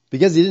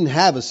because he didn't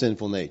have a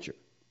sinful nature.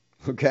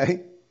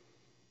 Okay?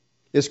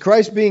 Is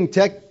Christ being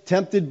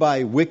tempted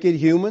by wicked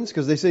humans?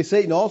 Because they say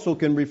Satan also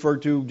can refer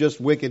to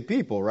just wicked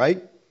people,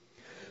 right?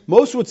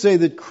 Most would say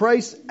that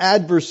Christ's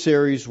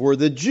adversaries were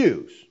the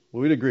Jews.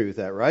 Well, we'd agree with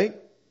that, right?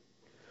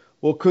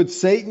 Well, could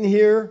Satan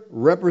here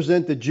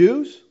represent the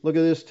Jews? Look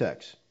at this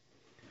text.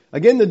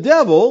 Again, the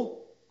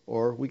devil,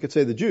 or we could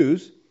say the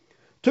Jews,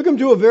 took him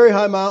to a very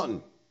high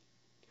mountain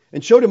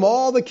and showed him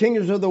all the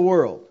kingdoms of the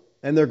world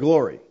and their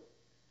glory.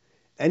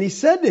 And he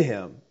said to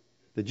him,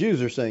 the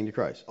Jews are saying to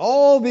Christ,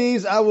 all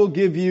these I will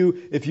give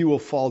you if you will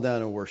fall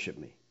down and worship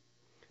me.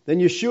 Then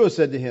Yeshua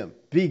said to him,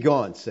 Be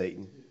gone,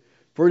 Satan,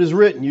 for it is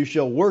written, You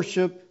shall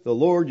worship the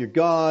Lord your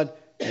God,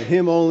 and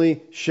him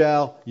only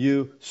shall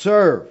you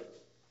serve.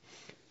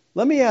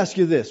 Let me ask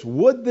you this.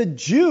 Would the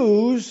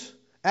Jews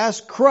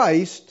ask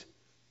Christ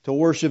to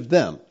worship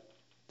them?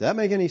 Does that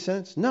make any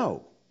sense?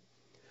 No.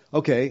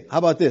 Okay, how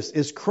about this?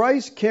 Is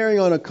Christ carrying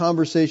on a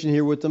conversation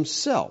here with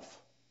himself?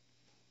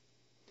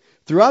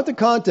 Throughout the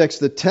context,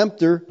 the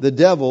tempter, the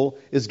devil,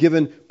 is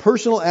given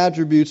personal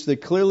attributes that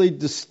clearly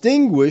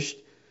distinguished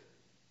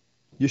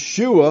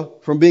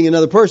Yeshua from being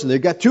another person. They've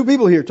got two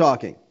people here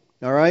talking.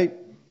 All right?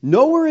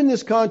 Nowhere in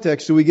this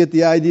context do we get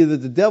the idea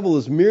that the devil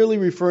is merely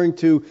referring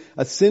to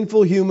a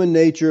sinful human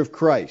nature of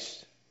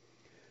Christ.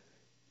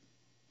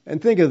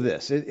 And think of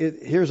this.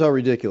 Here's how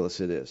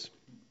ridiculous it is.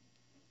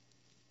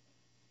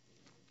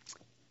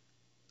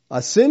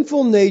 A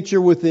sinful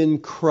nature within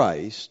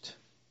Christ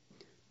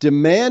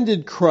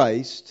demanded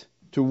Christ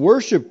to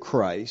worship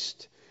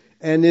Christ,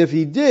 and if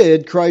he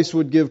did, Christ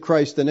would give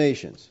Christ the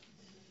nations.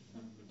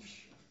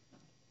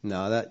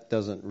 No, that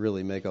doesn't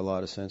really make a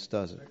lot of sense,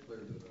 does it?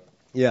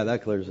 Yeah,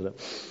 that clears it up.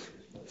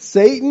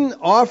 Satan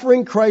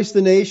offering Christ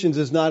the nations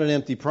is not an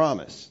empty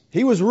promise.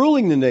 He was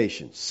ruling the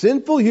nations.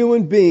 Sinful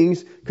human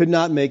beings could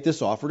not make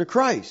this offer to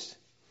Christ.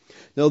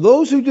 Now,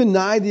 those who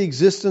deny the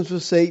existence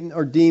of Satan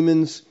or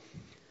demons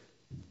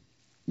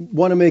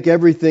want to make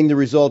everything the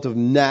result of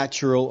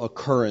natural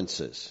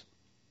occurrences.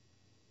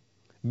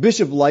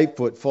 Bishop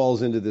Lightfoot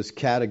falls into this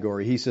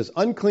category. He says,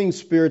 unclean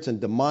spirits and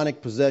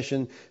demonic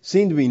possession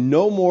seem to be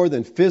no more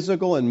than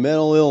physical and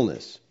mental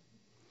illness.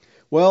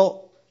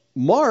 Well,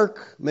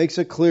 Mark makes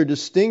a clear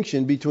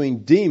distinction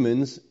between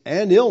demons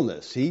and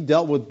illness. He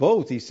dealt with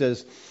both. He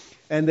says,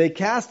 and they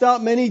cast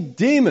out many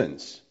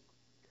demons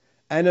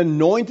and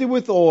anointed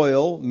with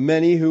oil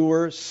many who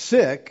were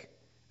sick,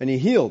 and he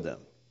healed them.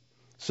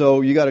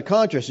 So you got a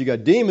contrast. You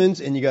got demons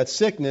and you got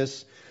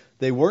sickness.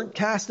 They weren't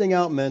casting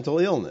out mental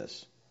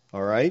illness.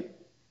 All right?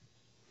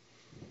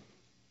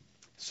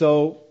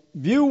 So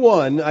view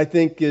one, I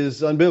think,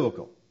 is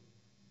unbiblical.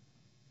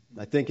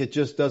 I think it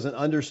just doesn't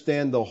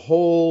understand the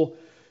whole,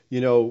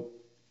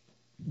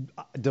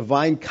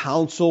 divine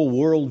council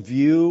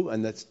worldview,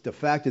 and that's the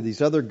fact of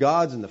these other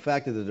gods and the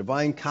fact of the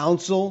divine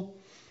council.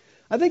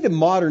 I think that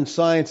modern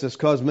science has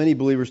caused many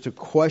believers to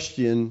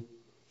question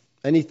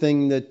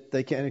anything that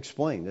they can't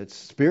explain that's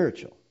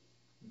spiritual.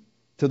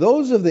 To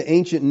those of the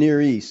ancient Near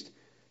East,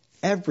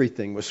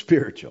 everything was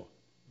spiritual.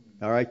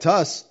 All right, to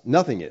us,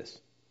 nothing is.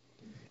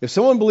 If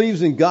someone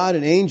believes in God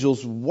and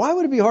angels, why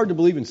would it be hard to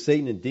believe in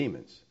Satan and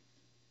demons?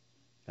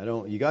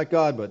 You got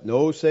God, but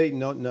no Satan,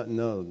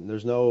 no,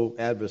 there's no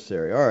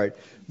adversary. All right,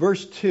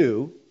 verse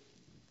 2,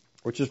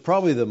 which is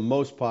probably the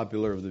most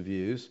popular of the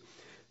views.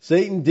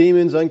 Satan,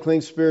 demons,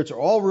 unclean spirits are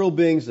all real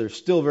beings. They're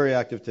still very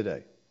active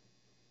today.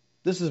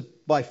 This is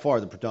by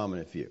far the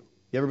predominant view.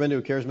 You ever been to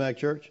a charismatic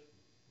church?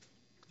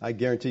 I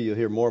guarantee you'll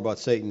hear more about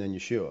Satan than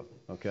Yeshua,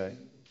 okay?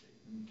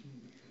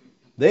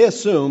 They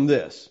assume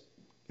this.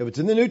 If it's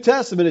in the New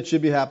Testament, it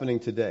should be happening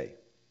today.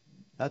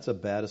 That's a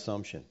bad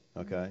assumption,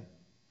 okay?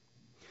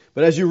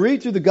 But as you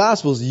read through the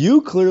Gospels,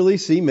 you clearly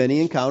see many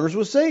encounters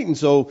with Satan.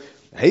 So,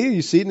 hey,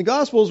 you see it in the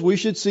Gospels, we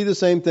should see the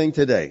same thing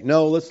today.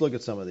 No, let's look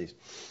at some of these.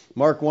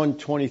 Mark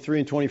 1:23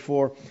 and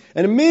 24.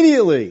 And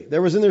immediately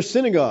there was in their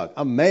synagogue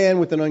a man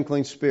with an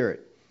unclean spirit.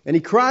 And he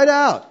cried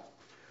out,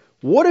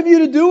 "What have you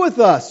to do with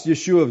us,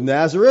 Yeshua of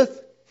Nazareth?"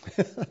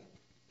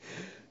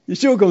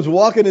 Yeshua comes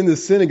walking in the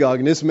synagogue,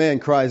 and this man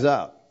cries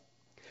out,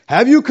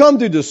 "Have you come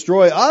to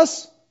destroy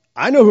us?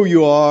 I know who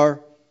you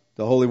are,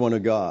 the Holy One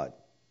of God."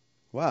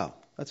 Wow,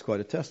 that's quite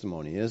a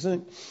testimony, isn't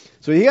it?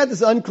 So he had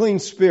this unclean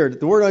spirit.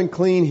 The word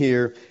unclean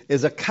here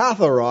is a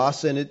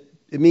katharos, and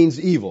it means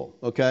evil,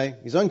 okay?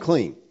 He's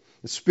unclean.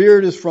 The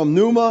spirit is from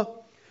pneuma,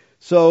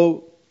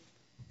 so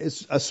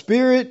it's a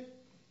spirit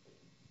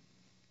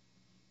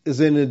is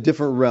in a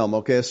different realm,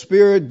 okay? A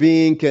spirit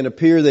being can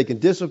appear, they can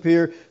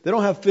disappear. They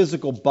don't have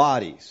physical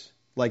bodies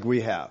like we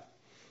have.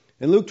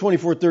 And Luke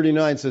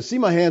 24:39 says, "See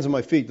my hands and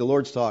my feet," the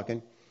Lord's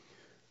talking,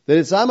 "that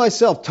it's I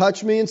myself,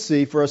 touch me and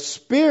see, for a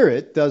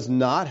spirit does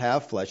not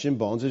have flesh and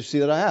bones, as you see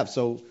that I have."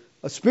 So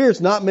a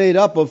spirit's not made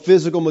up of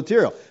physical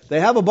material.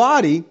 They have a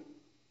body.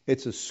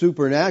 It's a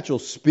supernatural,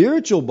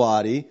 spiritual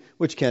body,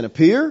 which can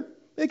appear,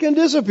 it can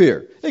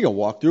disappear. It can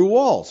walk through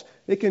walls.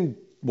 It can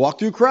walk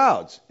through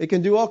crowds. It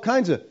can do all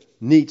kinds of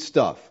neat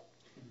stuff.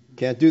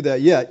 Can't do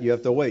that yet. You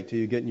have to wait till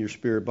you get in your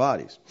spirit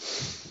bodies.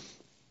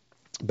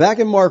 Back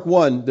in Mark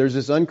 1, there's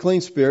this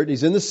unclean spirit.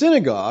 He's in the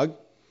synagogue,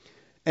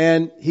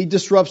 and he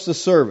disrupts the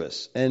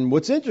service. And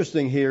what's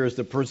interesting here is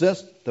the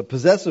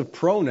possessive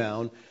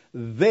pronoun,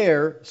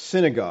 their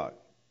synagogue.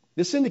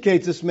 This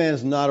indicates this man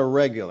is not a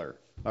regular.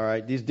 All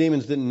right, these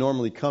demons didn't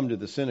normally come to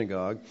the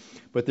synagogue,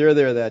 but they're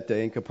there that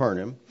day in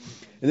Capernaum.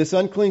 And this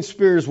unclean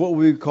spirit is what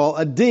we would call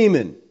a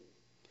demon.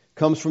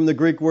 Comes from the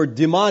Greek word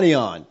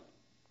daimonion,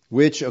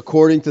 which,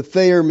 according to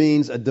Thayer,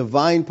 means a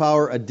divine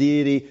power, a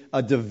deity,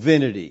 a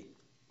divinity.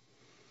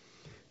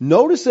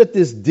 Notice that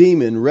this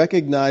demon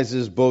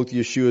recognizes both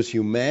Yeshua's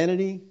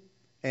humanity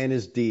and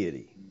his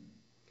deity.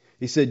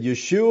 He said,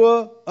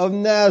 "Yeshua of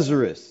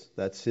Nazareth,"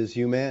 that's his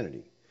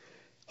humanity.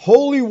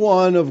 "Holy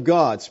One of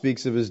God,"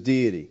 speaks of his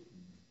deity.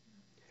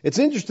 It's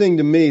interesting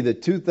to me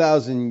that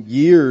 2,000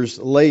 years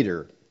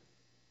later,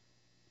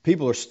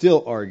 people are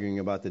still arguing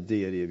about the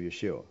deity of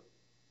Yeshua.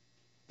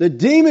 The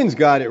demons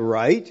got it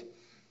right.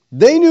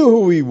 They knew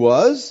who he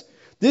was.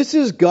 This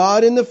is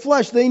God in the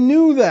flesh. They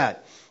knew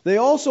that. They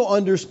also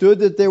understood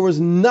that there was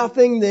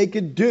nothing they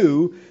could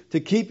do to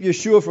keep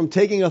Yeshua from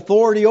taking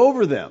authority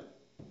over them.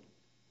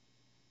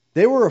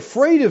 They were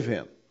afraid of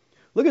him.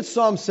 Look at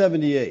Psalm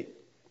 78.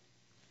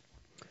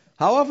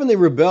 How often they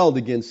rebelled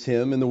against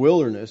him in the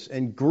wilderness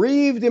and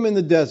grieved him in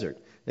the desert.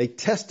 They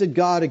tested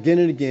God again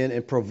and again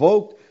and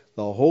provoked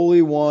the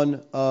Holy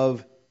One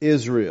of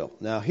Israel.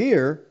 Now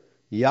here,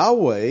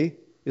 Yahweh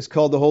is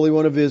called the Holy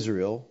One of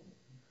Israel,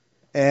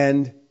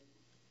 and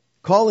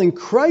calling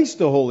Christ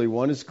the Holy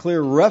One is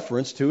clear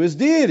reference to his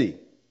deity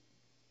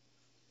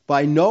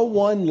by no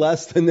one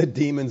less than the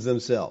demons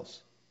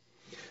themselves.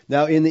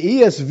 Now in the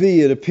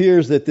ESV, it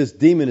appears that this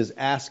demon is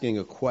asking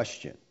a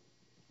question.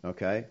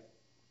 Okay?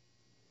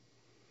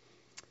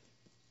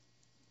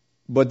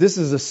 But this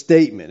is a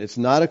statement. It's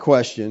not a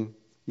question.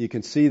 You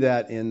can see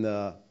that in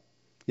the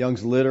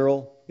Young's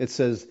Literal. It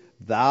says,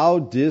 "Thou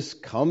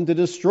didst come to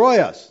destroy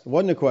us." It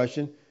wasn't a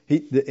question.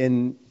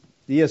 In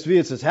the ESV,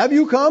 it says, "Have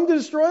you come to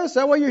destroy us? Is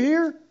that why you're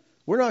here?"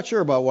 We're not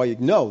sure about why you...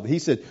 No, he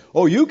said,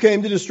 "Oh, you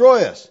came to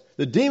destroy us."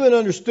 The demon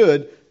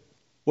understood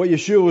what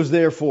Yeshua was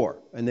there for.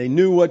 And they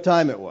knew what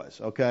time it was,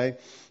 okay?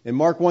 In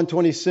Mark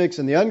 1:26,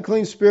 and the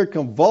unclean spirit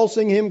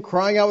convulsing him,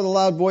 crying out with a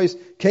loud voice,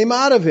 came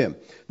out of him.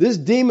 This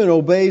demon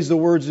obeys the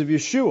words of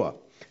Yeshua.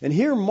 And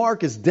here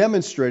Mark is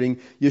demonstrating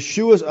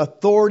Yeshua's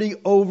authority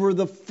over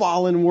the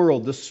fallen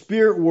world, the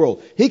spirit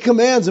world. He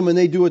commands them and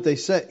they do what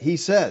he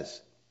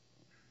says.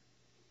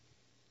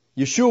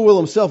 Yeshua will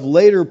himself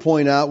later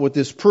point out what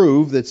this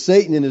proved, that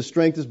Satan in his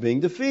strength is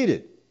being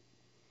defeated.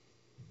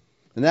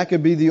 And that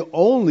could be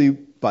only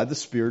by the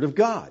Spirit of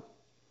God.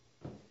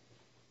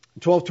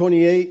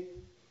 12:28,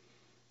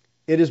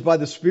 it is by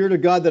the Spirit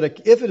of God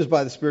if it is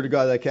by the Spirit of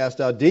God that I cast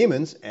out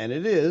demons, and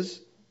it is,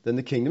 then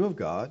the kingdom of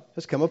God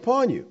has come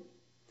upon you.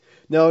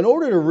 Now, in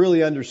order to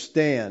really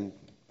understand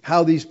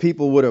how these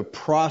people would have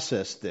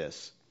processed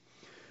this,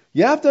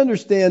 you have to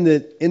understand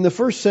that in the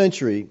first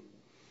century,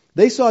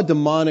 they saw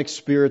demonic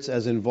spirits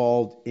as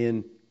involved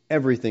in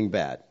everything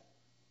bad.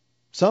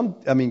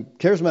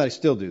 Charismatics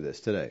still do this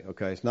today,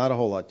 okay? It's not a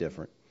whole lot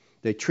different.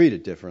 They treat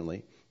it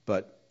differently,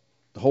 but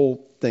the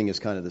whole thing is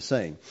kind of the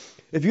same.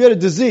 If you had a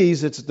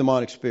disease, it's a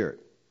demonic spirit.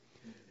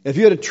 If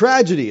you had a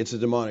tragedy, it's a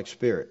demonic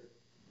spirit.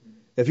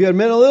 If you had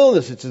mental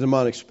illness, it's a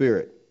demonic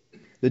spirit.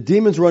 The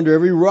demons were under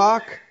every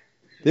rock.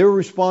 They were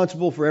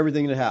responsible for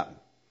everything that happened.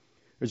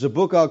 There's a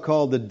book out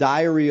called The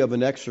Diary of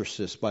an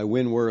Exorcist by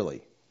Win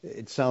Worley.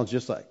 It sounds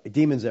just like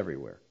demons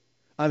everywhere.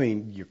 I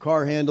mean, your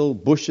car handle,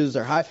 bushes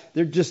are high.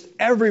 They're just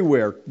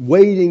everywhere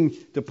waiting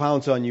to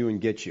pounce on you and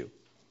get you.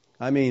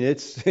 I mean,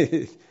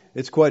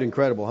 it's quite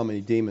incredible how many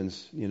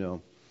demons,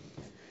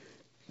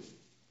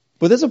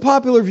 But that's a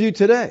popular view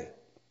today.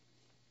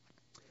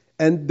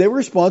 And they were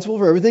responsible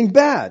for everything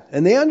bad.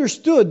 And they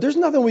understood there's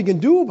nothing we can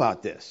do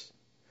about this.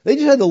 They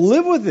just had to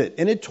live with it.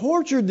 And it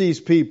tortured these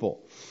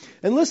people.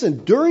 And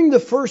listen, during the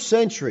first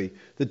century,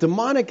 the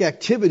demonic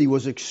activity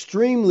was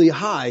extremely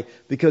high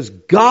because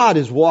God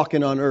is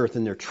walking on earth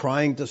and they're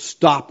trying to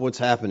stop what's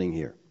happening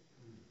here.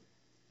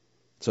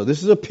 So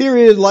this is a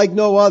period like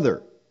no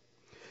other.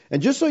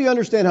 And just so you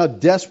understand how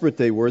desperate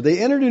they were, they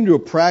entered into a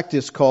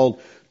practice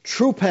called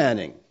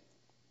trepanning.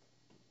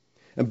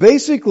 And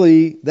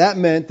basically, that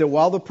meant that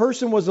while the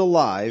person was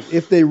alive,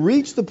 if they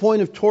reached the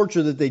point of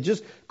torture that they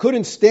just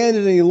couldn't stand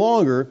it any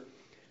longer,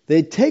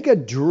 they'd take a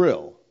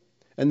drill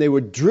and they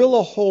would drill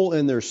a hole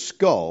in their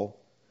skull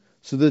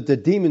so that the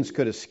demons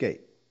could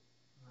escape.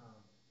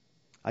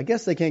 I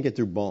guess they can't get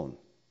through bone.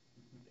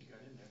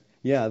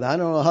 Yeah, I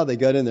don't know how they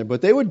got in there,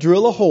 but they would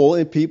drill a hole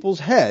in people's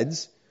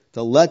heads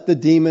to let the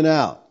demon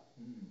out.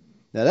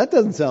 Now, that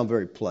doesn't sound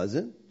very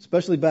pleasant,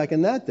 especially back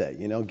in that day.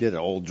 Get an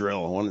old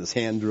drill, one of those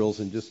hand drills,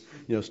 and just,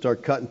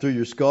 start cutting through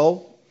your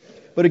skull.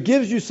 But it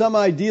gives you some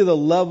idea of the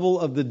level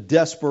of the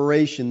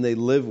desperation they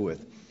live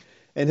with.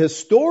 And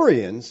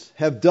historians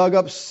have dug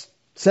up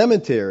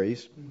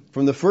cemeteries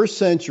from the first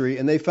century,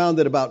 and they found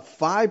that about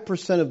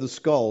 5% of the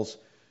skulls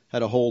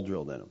had a hole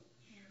drilled in them.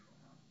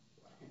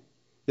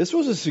 This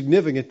was a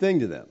significant thing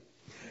to them.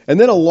 And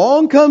then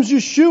along comes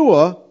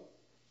Yeshua,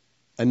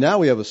 and now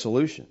we have a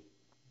solution.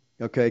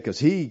 Okay, because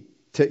he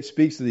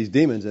speaks to these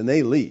demons and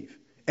they leave.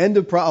 End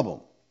of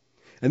problem.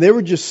 And they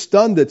were just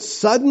stunned that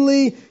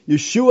suddenly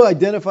Yeshua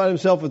identified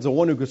himself as the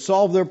one who could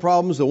solve their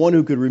problems, the one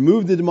who could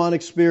remove the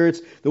demonic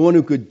spirits, the one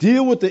who could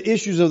deal with the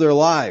issues of their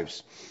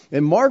lives.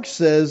 And Mark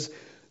says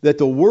that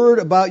the word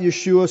about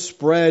Yeshua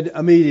spread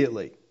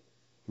immediately.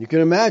 You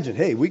can imagine,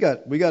 hey, we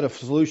got a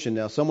solution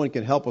now. Someone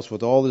can help us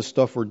with all this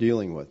stuff we're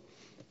dealing with.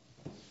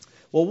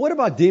 Well, what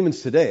about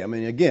demons today? I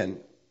mean, again,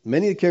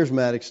 many of the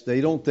charismatics,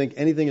 they don't think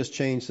anything has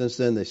changed since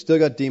then. They still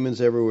got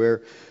demons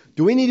everywhere.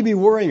 Do we need to be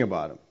worrying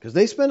about them? Because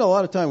they spend a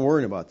lot of time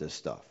worrying about this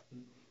stuff.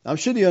 I'm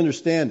sure you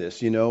understand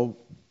this,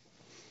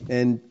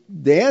 And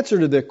the answer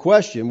to the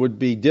question would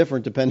be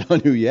different depending on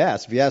who you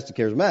ask. If you ask the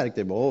charismatic,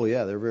 they'd go, oh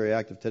yeah, they're very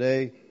active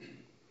today.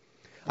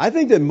 I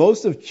think that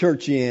most of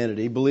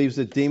churchianity believes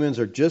that demons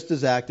are just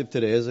as active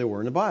today as they were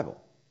in the Bible.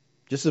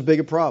 Just as big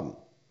a problem.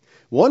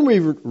 One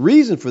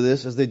reason for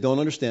this is they don't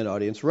understand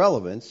audience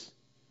relevance.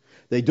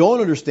 They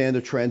don't understand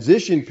the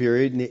transition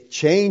period and the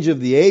change of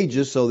the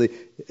ages. So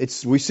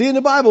we see in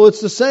the Bible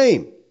it's the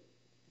same.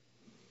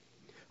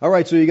 All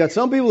right, so you got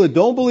some people that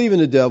don't believe in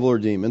the devil or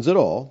demons at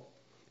all.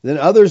 Then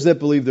others that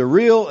believe they're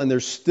real and they're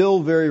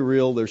still very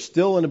real. They're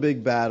still in a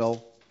big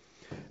battle.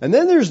 And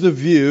then there's the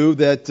view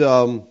that,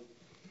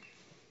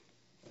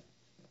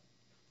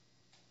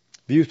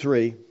 view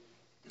 3,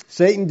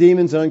 Satan,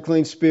 demons, and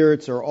unclean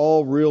spirits are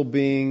all real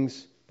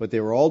beings, but they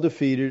were all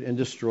defeated and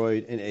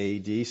destroyed in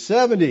AD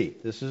 70.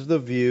 This is the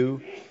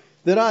view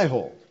that I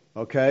hold,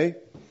 okay?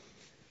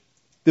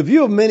 The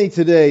view of many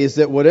today is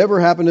that whatever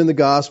happened in the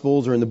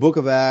Gospels or in the book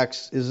of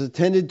Acts is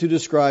intended to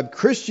describe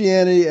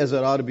Christianity as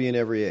it ought to be in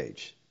every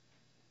age.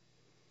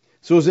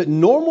 So is it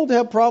normal to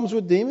have problems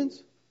with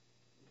demons?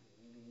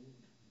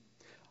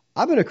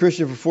 I've been a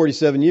Christian for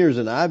 47 years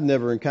and I've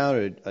never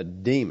encountered a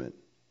demon.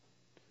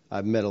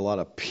 I've met a lot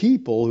of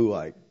people who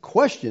I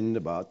questioned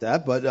about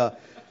that, but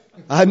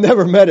I've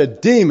never met a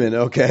demon,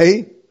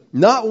 okay?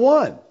 Not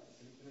one.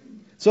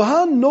 So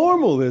how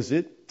normal is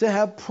it to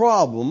have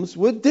problems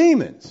with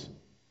demons?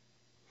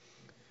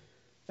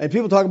 And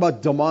people talk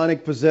about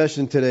demonic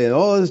possession today,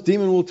 and this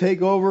demon will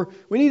take over.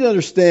 We need to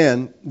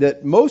understand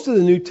that most of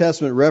the New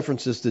Testament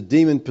references to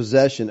demon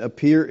possession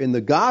appear in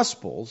the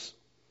Gospels,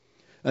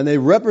 and they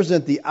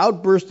represent the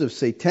outburst of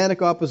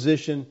satanic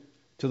opposition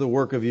to the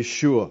work of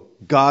Yeshua.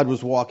 God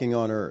was walking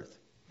on earth.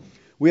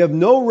 We have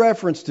no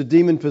reference to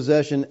demon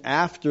possession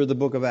after the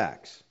book of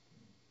Acts.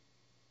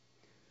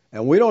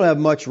 And we don't have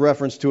much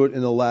reference to it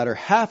in the latter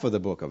half of the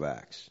book of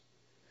Acts.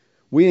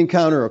 We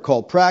encounter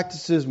occult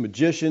practices,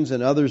 magicians,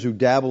 and others who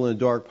dabble in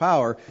dark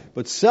power,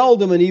 but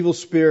seldom an evil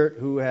spirit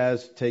who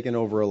has taken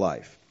over a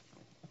life.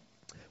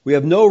 We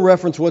have no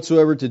reference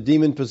whatsoever to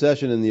demon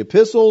possession in the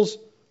epistles,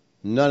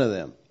 none of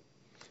them.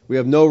 We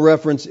have no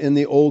reference in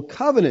the Old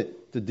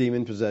Covenant to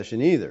demon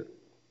possession either.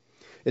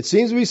 It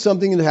seems to be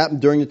something that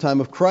happened during the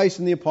time of Christ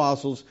and the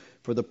apostles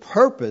for the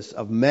purpose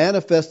of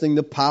manifesting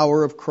the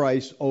power of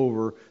Christ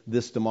over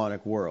this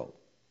demonic world.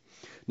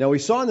 Now, we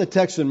saw in the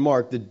text in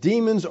Mark that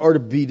demons are to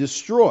be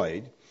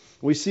destroyed.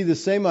 We see the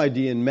same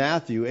idea in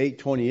Matthew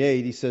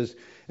 8:28. He says,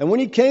 "And when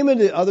he came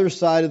into the other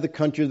side of the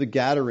country of the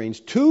Gadarenes,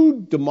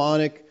 2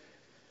 demonic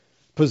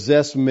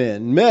possessed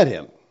men met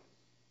him,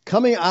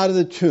 coming out of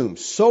the tomb,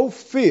 so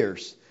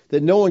fierce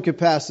that no one could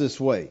pass this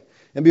way.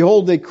 And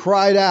behold, they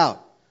cried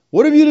out,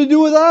 'What have you to do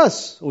with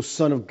us, O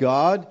Son of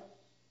God?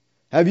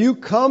 Have you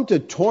come to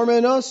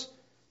torment us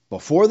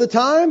before the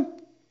time?'"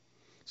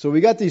 So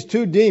we got these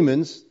 2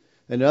 demons.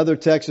 In another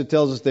text it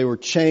tells us they were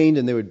chained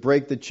and they would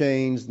break the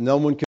chains. No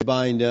one could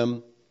bind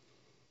them.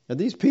 Are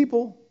these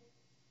people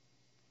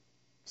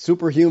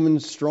superhuman,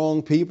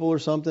 strong people or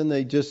something?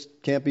 They just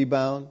can't be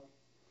bound?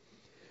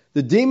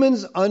 The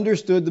demons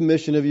understood the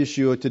mission of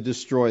Yeshua to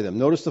destroy them.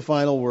 Notice the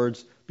final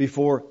words,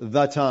 before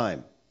the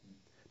time.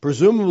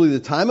 Presumably the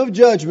time of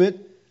judgment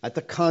at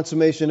the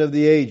consummation of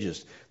the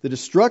ages. The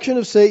destruction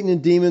of Satan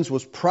and demons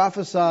was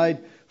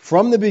prophesied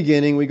from the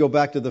beginning. We go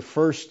back to the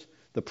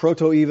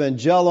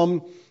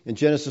proto-evangelium in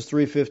Genesis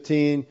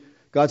 3:15.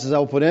 God says, "I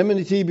will put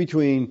enmity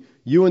between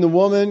you and the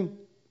woman,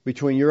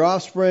 between your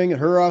offspring and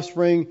her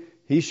offspring.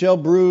 He shall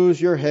bruise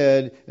your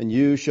head, and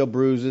you shall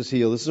bruise his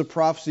heel." This is a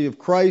prophecy of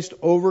Christ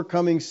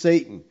overcoming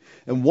Satan.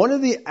 And one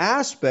of the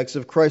aspects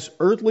of Christ's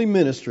earthly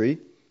ministry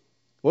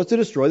was to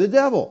destroy the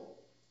devil.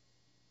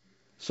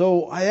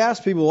 So I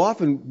ask people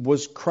often,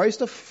 was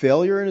Christ a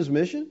failure in his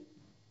mission?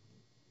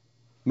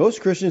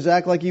 Most Christians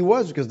act like he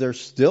was because they're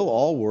still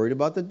all worried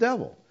about the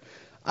devil.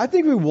 I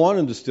think we want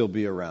him to still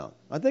be around.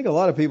 I think a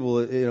lot of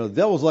people, the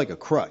devil's like a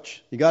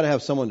crutch. You got to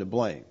have someone to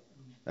blame.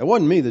 It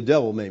wasn't me, the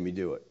devil made me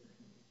do it.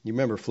 You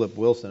remember Flip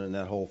Wilson and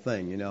that whole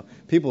thing,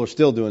 People are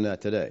still doing that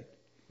today.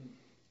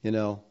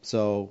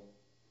 So,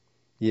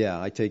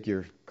 yeah, I take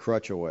your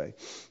crutch away.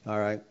 All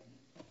right.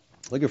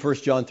 Look at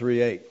 1 John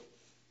 3:8.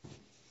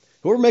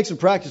 "Whoever makes a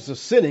practice of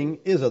sinning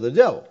is of the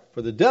devil,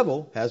 for the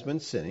devil has been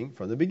sinning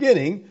from the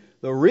beginning.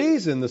 The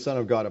reason the Son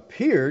of God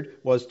appeared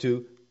was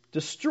to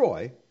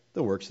destroy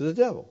the works of the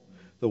devil."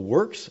 The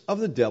works of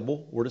the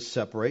devil were to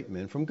separate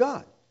men from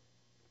God.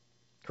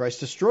 Christ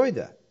destroyed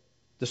that.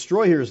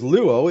 Destroy here is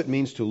luo. It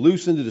means to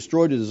loosen, to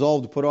destroy, to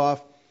dissolve, to put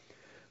off.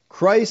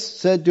 Christ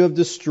said to have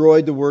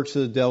destroyed the works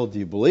of the devil. Do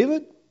you believe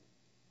it?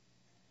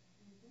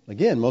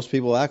 Again, most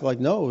people act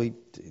like, no,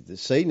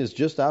 Satan is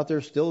just out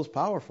there still as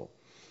powerful.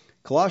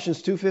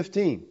 Colossians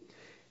 2:15.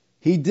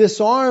 "He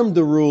disarmed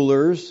the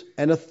rulers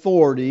and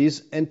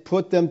authorities and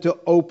put them to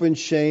open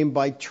shame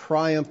by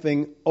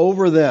triumphing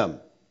over them."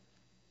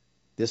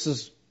 This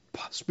is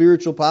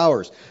spiritual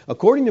powers.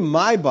 According to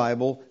my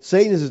Bible,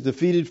 Satan is a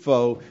defeated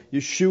foe.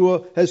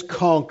 Yeshua has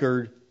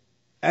conquered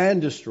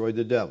and destroyed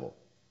the devil.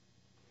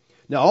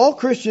 Now, all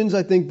Christians,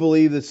 I think,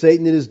 believe that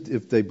Satan,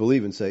 if they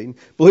believe in Satan,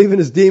 believe in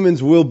his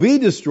demons will be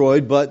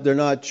destroyed, but they're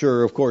not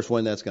sure, of course,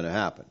 when that's going to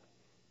happen.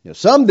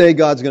 Someday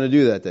God's going to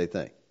do that, they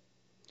think.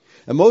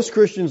 And most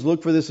Christians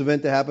look for this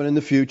event to happen in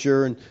the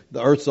future, and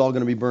the earth's all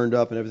going to be burned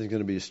up and everything's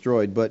going to be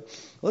destroyed. But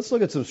let's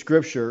look at some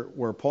scripture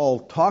where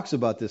Paul talks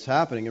about this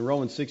happening. In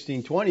Romans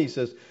 16:20, he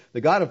says, "The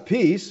God of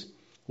peace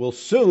will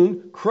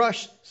soon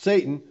crush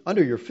Satan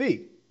under your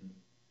feet.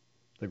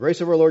 The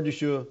grace of our Lord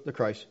Yeshua, the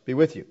Christ, be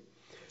with you."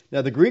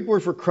 Now, the Greek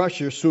word for crush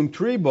here,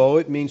 suntribo,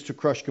 it means to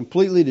crush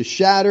completely, to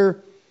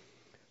shatter.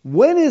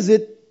 When is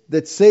it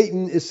that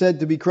Satan is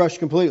said to be crushed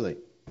completely?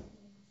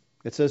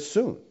 It says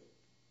soon.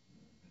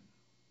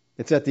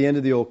 It's at the end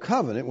of the Old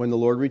Covenant when the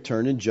Lord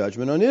returned in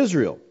judgment on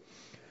Israel.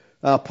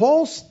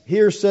 Paul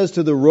here says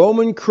to the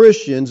Roman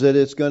Christians that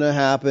it's going to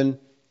happen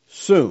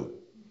soon.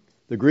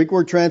 The Greek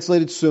word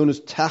translated soon is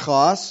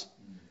tachos,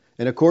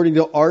 and according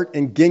to Art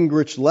and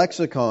Gingrich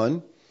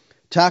lexicon,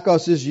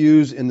 tachos is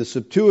used in the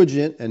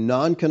Septuagint and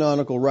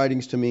non-canonical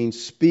writings to mean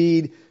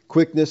speed,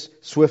 quickness,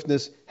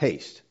 swiftness,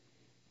 haste.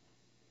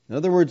 In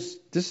other words,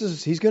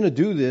 he's going to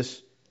do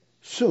this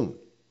soon.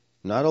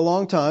 Not a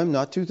long time,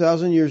 not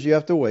 2,000 years you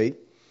have to wait.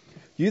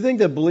 Do you think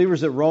that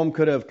believers at Rome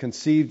could have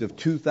conceived of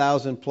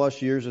 2,000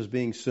 plus years as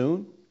being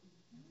soon?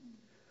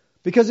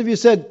 Because if you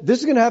said, this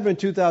is going to happen in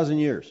 2,000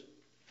 years,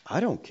 I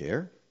don't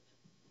care.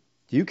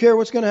 Do you care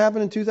what's going to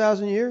happen in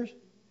 2,000 years?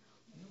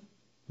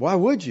 Why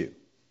would you?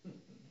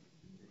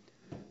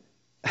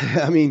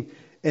 I mean,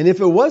 And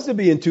if it was to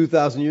be in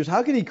 2,000 years,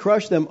 how could he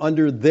crush them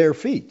under their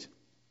feet?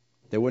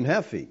 They wouldn't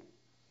have feet.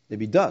 They'd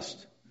be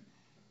dust.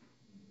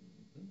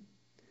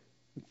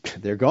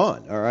 They're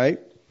gone, all right?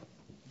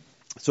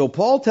 So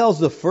Paul tells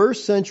the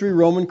first century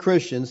Roman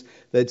Christians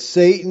that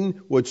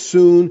Satan would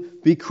soon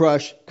be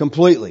crushed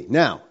completely.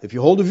 Now, if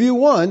you hold to view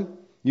 1,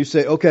 you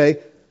say, okay,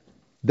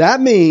 that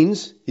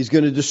means he's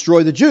going to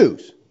destroy the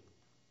Jews.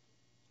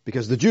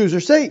 Because the Jews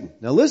are Satan.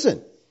 Now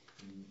listen,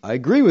 I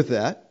agree with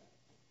that.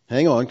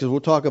 Hang on, because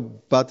we'll talk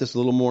about this a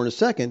little more in a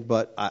second,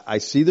 but I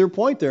see their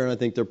point there, and I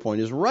think their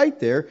point is right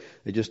there.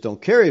 They just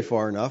don't carry it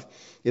far enough.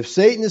 If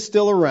Satan is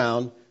still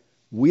around,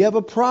 we have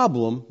a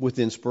problem with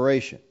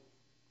inspiration.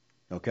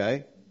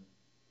 Okay?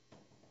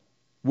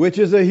 Which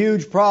is a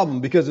huge problem,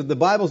 because if the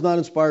Bible's not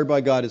inspired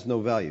by God, it's no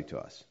value to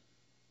us.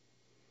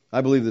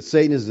 I believe that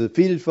Satan is a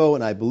defeated foe,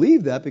 and I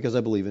believe that because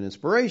I believe in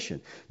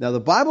inspiration. Now, the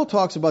Bible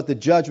talks about the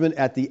judgment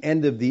at the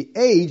end of the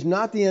age,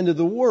 not the end of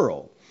the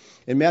world.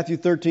 In Matthew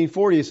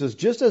 13:40, it says,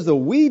 just as the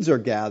weeds are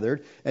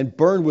gathered and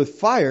burned with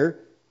fire,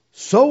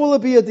 so will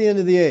it be at the end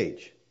of the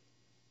age.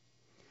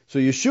 So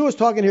Yeshua is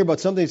talking here about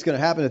something that's going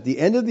to happen at the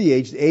end of the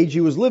age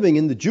he was living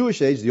in, the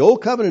Jewish age, the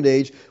Old Covenant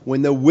age,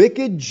 when the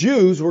wicked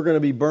Jews were going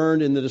to be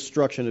burned in the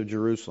destruction of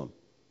Jerusalem.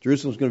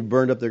 Jerusalem's going to be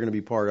burned up, they're going to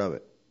be part of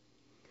it.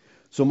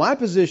 So my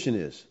position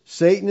is,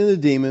 Satan and the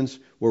demons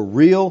were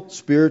real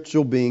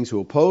spiritual beings who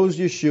opposed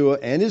Yeshua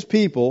and his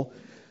people,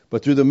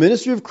 but through the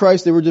ministry of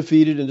Christ they were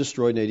defeated and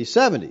destroyed in AD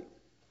 70.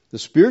 The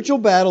spiritual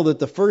battle that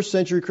the first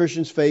century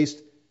Christians faced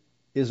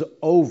is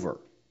over.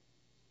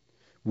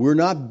 We're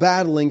not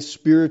battling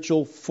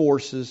spiritual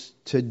forces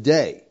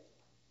today.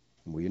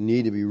 We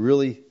need to be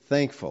really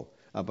thankful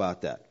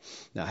about that.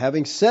 Now,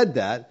 having said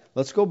that,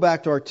 let's go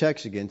back to our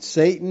text again.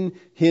 Satan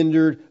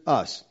hindered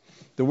us.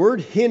 The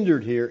word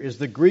hindered here is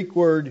the Greek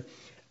word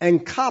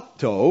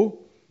enkapto.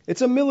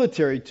 It's a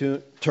military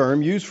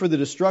term used for the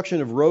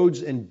destruction of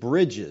roads and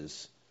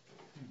bridges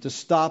to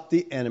stop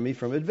the enemy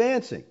from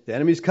advancing. The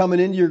enemy's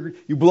coming in,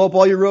 you blow up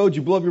all your roads,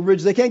 you blow up your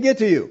bridges, they can't get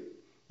to you.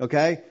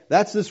 Okay?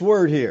 That's this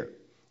word here.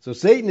 So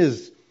Satan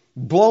is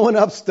blowing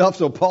up stuff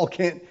so Paul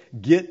can't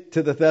get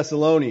to the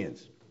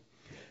Thessalonians.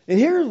 And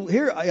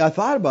here I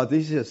thought about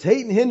this. He says,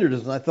 Satan hindered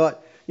us. And I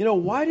thought,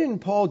 why didn't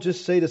Paul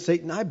just say to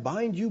Satan, I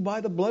bind you by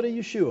the blood of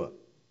Yeshua?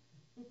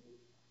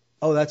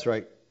 Oh, that's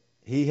right.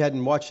 He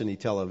hadn't watched any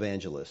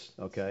televangelists,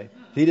 okay?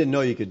 He didn't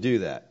know you could do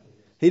that.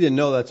 He didn't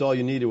know that's all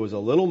you needed was a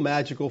little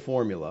magical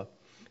formula.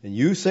 And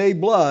you say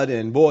blood,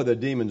 and boy, the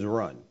demons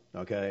run,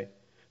 okay?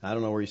 I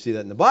don't know where you see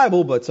that in the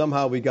Bible, but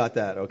somehow we got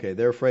that. Okay,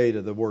 they're afraid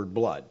of the word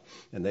blood,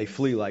 and they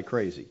flee like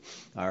crazy.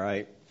 All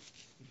right.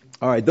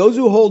 Those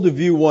who hold to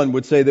view 1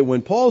 would say that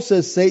when Paul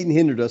says Satan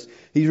hindered us,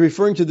 he's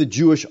referring to the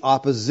Jewish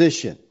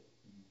opposition.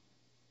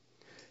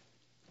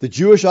 The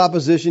Jewish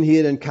opposition he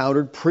had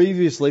encountered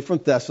previously from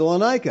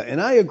Thessalonica.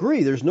 And I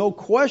agree, there's no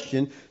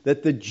question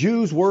that the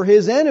Jews were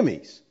his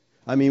enemies.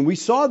 I mean, we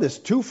saw this,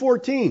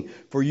 2:14.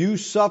 For you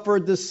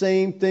suffered the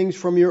same things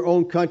from your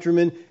own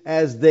countrymen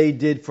as they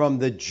did from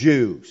the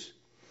Jews.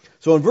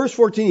 So in verse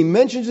 14, he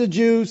mentions the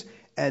Jews,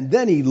 and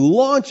then he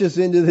launches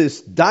into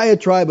this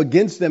diatribe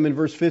against them in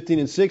verse 15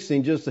 and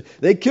 16. Just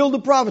they killed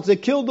the prophets, they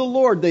killed the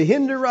Lord, they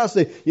hinder us.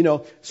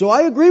 So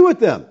I agree with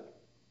them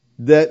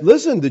that,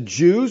 listen, the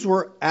Jews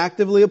were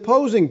actively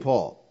opposing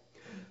Paul.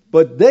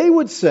 But they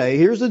would say,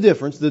 here's the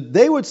difference, that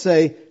they would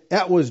say,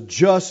 that was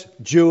just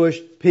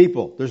Jewish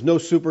people. There's no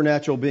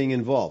supernatural being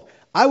involved.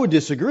 I would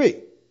disagree.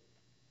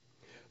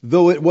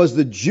 Though it was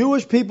the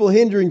Jewish people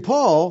hindering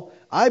Paul,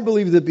 I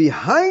believe that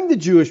behind the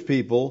Jewish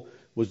people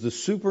was the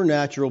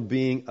supernatural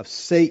being of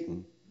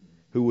Satan,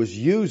 who was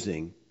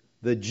using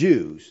the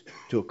Jews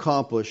to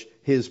accomplish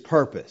his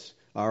purpose.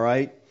 All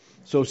right?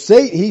 So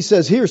Satan, he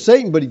says here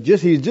Satan, but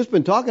he's just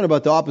been talking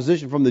about the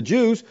opposition from the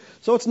Jews.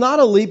 So it's not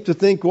a leap to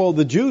think, well,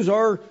 the Jews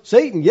are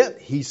Satan.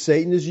 Yet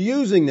Satan is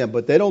using them,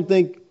 but they don't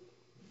think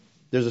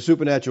there's a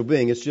supernatural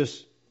being. It's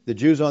just the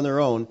Jews on their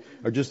own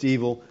are just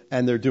evil,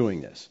 and they're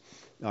doing this.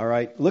 All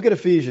right? Look at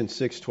Ephesians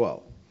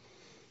 6:12.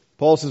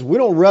 Paul says, we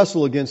don't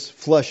wrestle against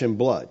flesh and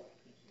blood,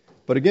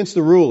 but against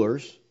the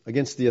rulers,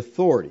 against the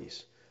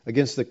authorities,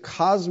 against the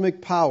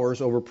cosmic powers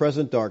over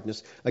present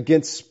darkness,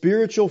 against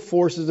spiritual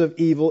forces of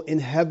evil in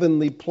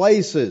heavenly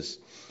places.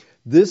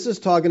 This is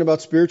talking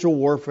about spiritual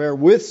warfare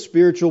with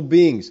spiritual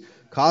beings.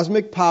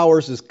 Cosmic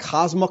powers is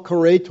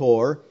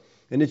cosmokerator,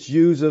 and its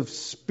use of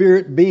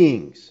spirit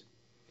beings.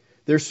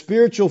 They're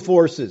spiritual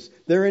forces.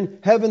 They're in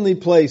heavenly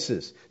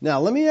places.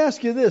 Now, let me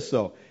ask you this,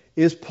 though.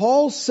 Is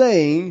Paul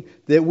saying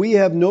that we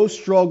have no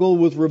struggle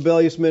with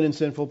rebellious men and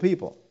sinful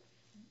people?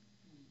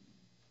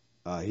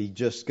 He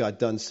just got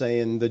done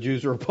saying the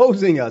Jews are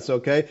opposing us,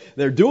 okay?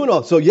 They're doing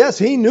all. So, yes,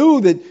 he knew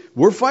that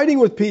we're fighting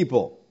with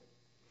people.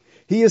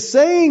 He is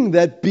saying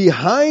that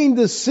behind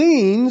the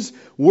scenes,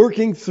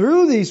 working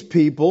through these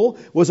people,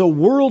 was a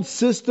world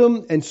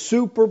system and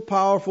super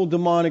powerful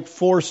demonic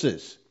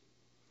forces.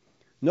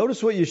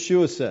 Notice what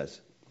Yeshua says.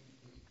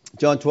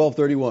 John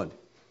 12:31.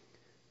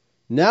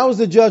 Now is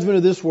the judgment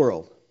of this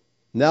world.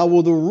 Now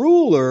will the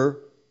ruler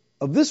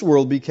of this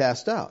world be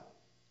cast out.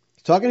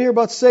 He's talking here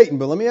about Satan,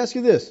 but let me ask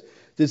you this.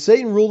 Did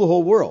Satan rule the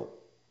whole world?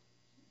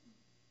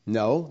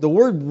 No. The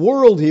word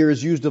world here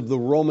is used of the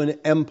Roman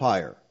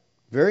Empire.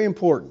 Very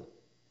important.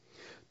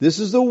 This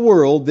is the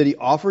world that he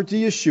offered to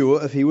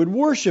Yeshua if he would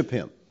worship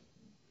him.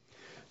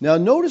 Now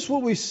notice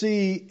what we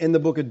see in the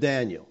book of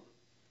Daniel.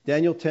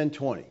 Daniel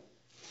 10:20.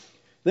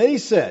 Then he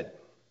said,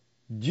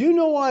 "Do you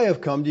know why I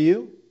have come to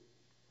you?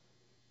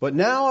 But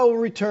now I will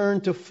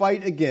return to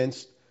fight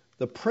against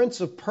the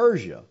prince of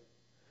Persia.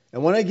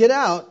 And when I get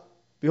out,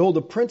 behold,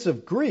 the prince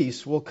of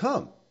Greece will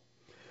come."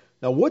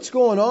 Now what's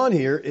going on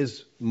here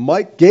is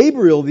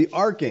Gabriel, the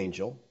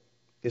archangel,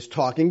 is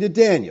talking to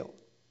Daniel.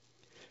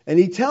 And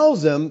he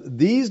tells them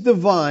these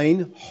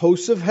divine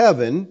hosts of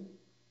heaven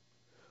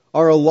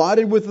are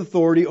allotted with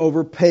authority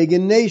over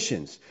pagan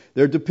nations.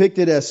 They're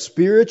depicted as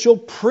spiritual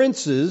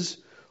princes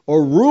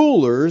or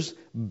rulers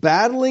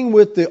battling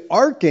with the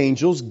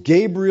archangels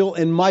Gabriel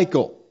and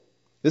Michael.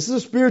 This is a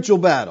spiritual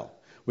battle.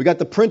 We got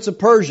the prince of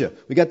Persia.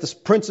 We got the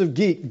prince of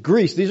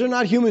Greece. These are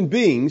not human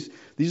beings.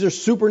 These are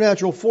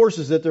supernatural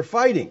forces that they're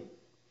fighting.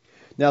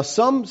 Now,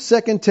 some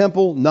Second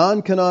Temple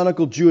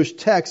non-canonical Jewish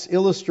texts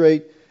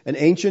illustrate an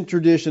ancient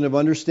tradition of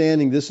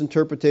understanding this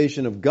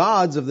interpretation of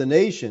gods of the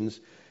nations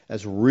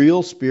as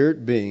real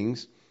spirit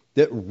beings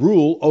that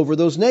rule over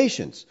those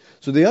nations.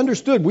 So they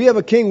understood we have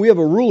a king, we have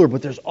a ruler,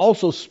 but there's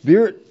also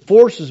spirit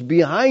forces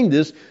behind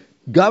this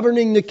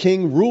governing the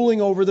king,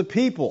 ruling over the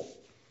people.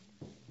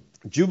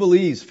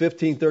 Jubilees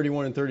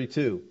 15:31 and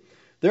 32.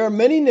 There are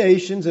many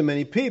nations and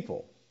many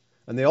people,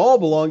 and they all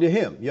belong to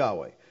him,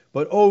 Yahweh.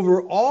 But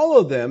over all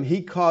of them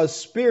he caused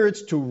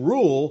spirits to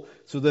rule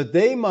so that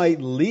they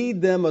might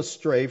lead them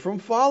astray from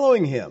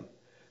following him.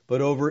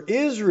 But over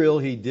Israel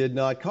he did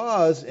not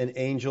cause an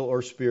angel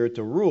or spirit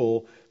to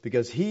rule,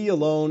 because he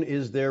alone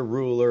is their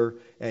ruler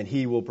and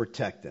he will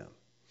protect them.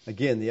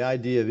 Again, the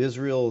idea of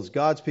Israel is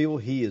God's people.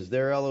 He is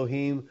their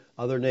Elohim.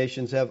 Other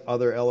nations have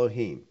other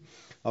Elohim.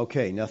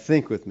 Okay, now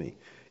think with me.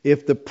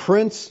 If the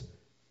prince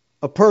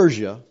of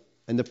Persia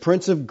and the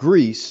prince of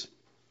Greece,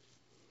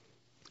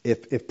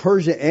 if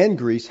Persia and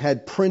Greece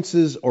had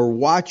princes or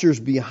watchers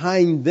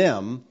behind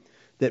them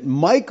that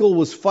Michael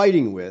was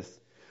fighting with,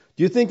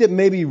 do you think that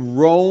maybe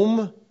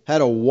Rome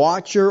had a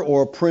watcher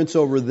or a prince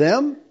over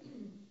them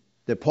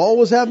that Paul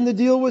was having to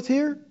deal with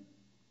here?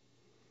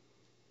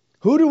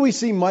 Who do we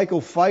see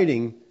Michael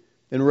fighting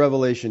in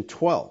Revelation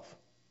 12?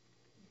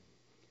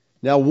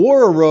 Now,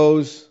 war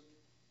arose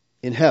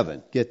in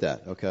heaven. Get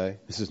that, okay?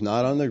 This is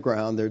not on the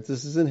ground.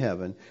 This is in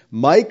heaven.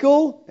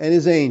 Michael and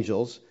his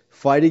angels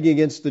fighting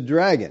against the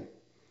dragon.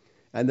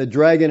 And the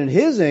dragon and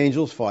his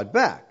angels fought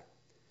back.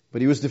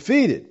 But he was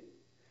defeated.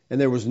 And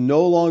there was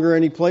no longer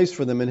any place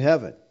for them in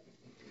heaven.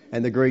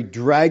 And the great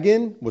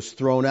dragon was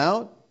thrown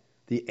out,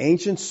 the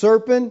ancient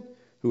serpent,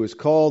 who is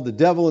called the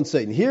devil and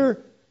Satan.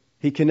 Here,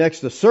 he connects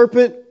the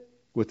serpent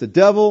with the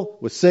devil,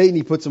 with Satan.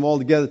 He puts them all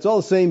together. It's all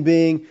the same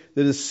being.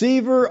 The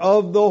deceiver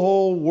of the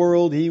whole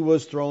world, he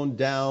was thrown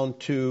down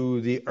to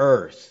the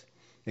earth.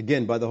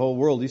 Again, by the whole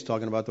world, he's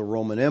talking about the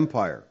Roman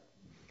Empire.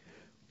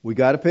 We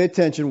got to pay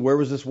attention. Where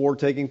was this war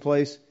taking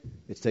place?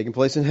 It's taking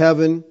place in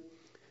heaven.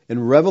 In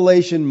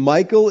Revelation,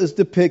 Michael is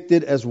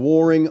depicted as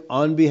warring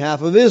on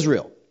behalf of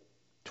Israel.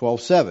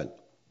 12:7.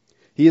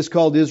 He is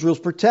called Israel's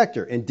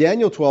protector. In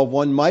Daniel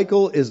 12:1,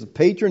 Michael is the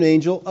patron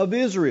angel of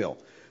Israel.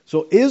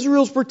 So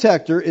Israel's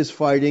protector is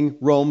fighting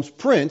Rome's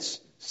prince,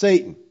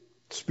 Satan.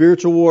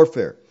 Spiritual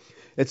warfare.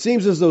 It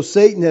seems as though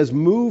Satan has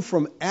moved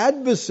from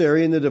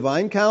adversary in the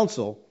divine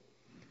council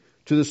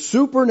to the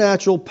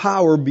supernatural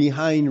power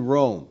behind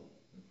Rome.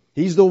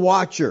 He's the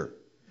watcher.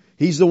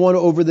 He's the one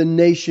over the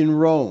nation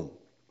Rome.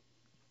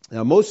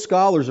 Now, most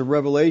scholars of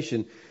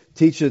Revelation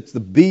teach that the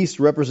beast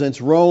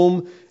represents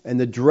Rome, and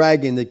the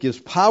dragon that gives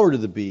power to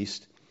the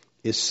beast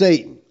is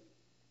Satan.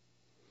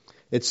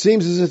 It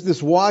seems as if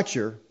this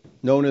watcher,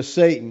 known as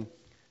Satan,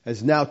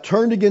 has now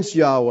turned against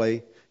Yahweh.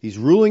 He's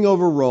ruling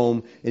over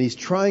Rome, and he's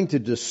trying to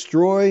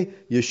destroy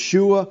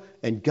Yeshua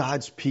and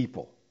God's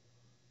people.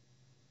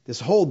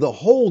 The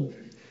whole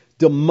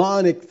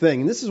demonic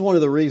thing. And this is one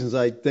of the reasons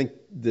I think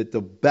that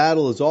the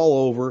battle is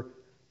all over,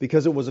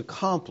 because it was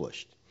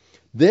accomplished.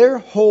 Their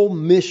whole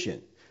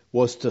mission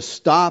was to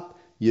stop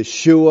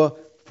Yeshua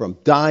from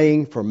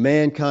dying for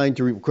mankind.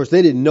 Of course,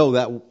 they didn't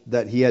know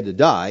that he had to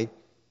die,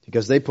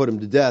 because they put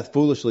him to death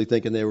foolishly,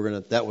 thinking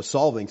that was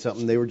solving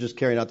something. They were just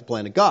carrying out the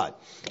plan of God.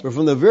 But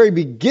from the very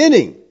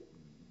beginning,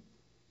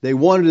 they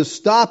wanted to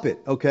stop it.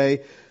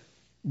 Okay,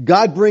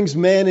 God brings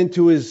man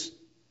into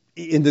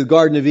the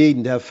Garden of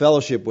Eden to have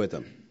fellowship with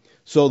him.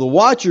 So the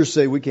watchers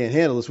say, we can't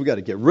handle this. We got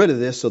to get rid of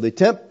this. So they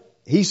tempt.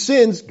 He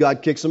sins.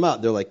 God kicks him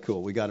out. They're like,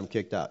 cool, we got him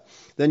kicked out.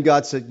 Then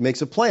God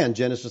makes a plan.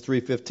 Genesis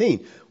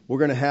 3:15. We're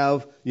going to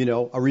have,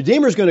 a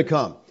Redeemer's going to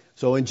come.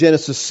 So in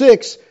Genesis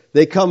 6,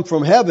 they come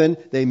from heaven.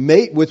 They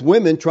mate with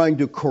women trying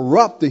to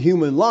corrupt the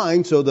human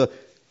line so the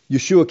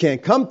Yeshua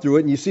can't come through it.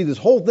 And you see this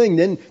whole thing.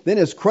 Then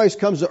as Christ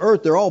comes to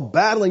earth, they're all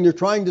battling. They're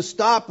trying to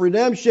stop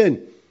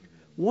redemption.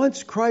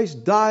 Once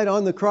Christ died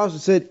on the cross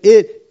and said,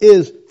 it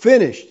is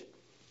finished,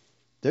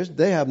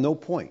 they have no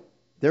point.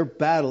 Their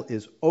battle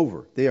is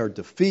over. They are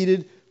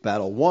defeated,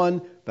 battle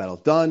won, battle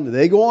done.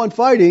 They go on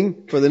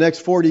fighting for the next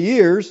 40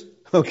 years,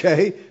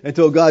 okay,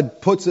 until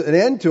God puts an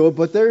end to it,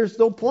 but there's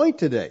no point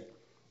today.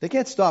 They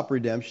can't stop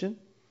redemption.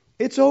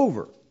 It's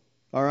over.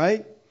 All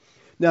right?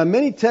 Now,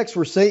 many texts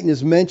where Satan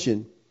is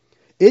mentioned,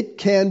 it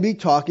can be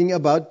talking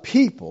about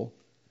people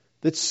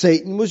that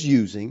Satan was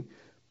using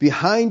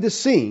behind the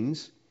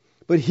scenes,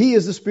 but he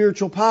is the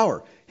spiritual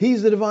power.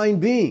 He's the divine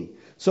being.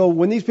 So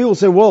when these people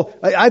say, well,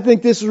 I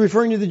think this is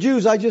referring to the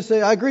Jews, I just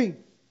say, I agree.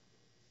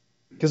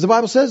 Because the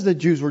Bible says that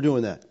Jews were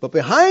doing that. But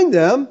behind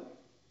them,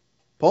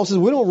 Paul says,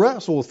 we don't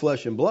wrestle with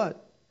flesh and blood.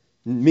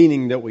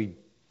 Meaning that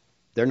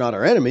they're not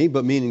our enemy,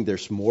 but meaning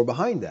there's more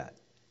behind that.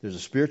 There's a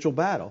spiritual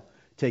battle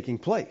taking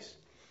place.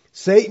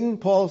 Satan,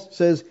 Paul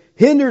says,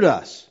 hindered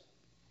us.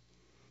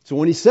 So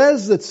when he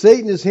says that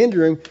Satan is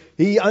hindering,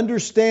 he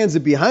understands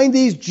that behind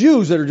these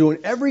Jews that are doing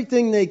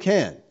everything they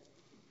can,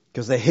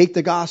 because they hate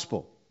the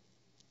gospel.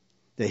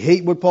 They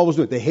hate what Paul was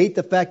doing. They hate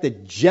the fact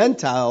that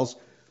Gentiles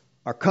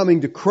are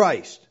coming to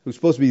Christ, who's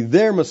supposed to be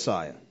their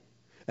Messiah.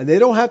 And they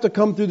don't have to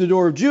come through the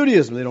door of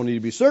Judaism. They don't need to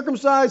be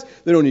circumcised.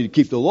 They don't need to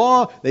keep the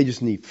law. They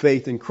just need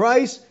faith in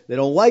Christ. They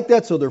don't like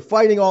that, so they're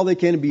fighting all they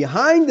can. And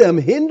behind them,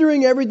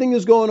 hindering everything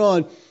that's going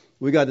on,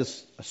 we got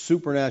this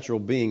supernatural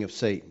being of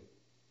Satan.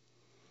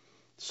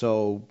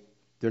 So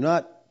they're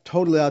not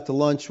totally out to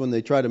lunch when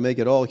they try to make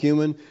it all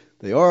human.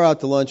 They are out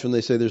to lunch when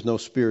they say there's no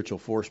spiritual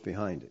force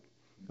behind it.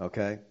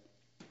 Okay?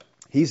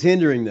 He's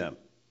hindering them.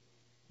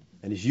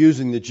 And he's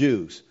using the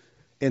Jews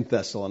in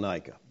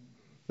Thessalonica.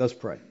 Let's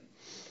pray.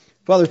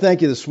 Father,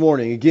 thank you this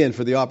morning again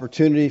for the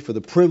opportunity, for the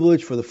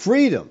privilege, for the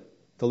freedom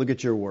to look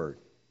at your word.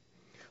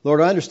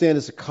 Lord, I understand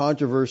it's a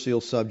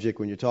controversial subject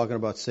when you're talking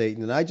about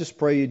Satan, and I just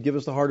pray you'd give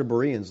us the heart of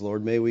Bereans,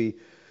 Lord. May we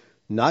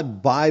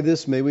not buy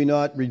this, may we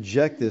not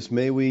reject this,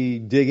 may we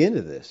dig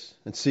into this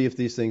and see if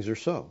these things are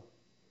so.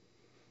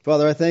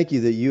 Father, I thank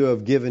you that you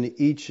have given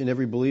each and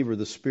every believer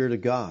the Spirit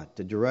of God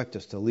to direct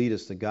us, to lead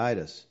us, to guide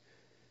us.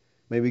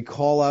 May we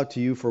call out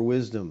to you for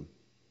wisdom,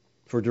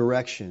 for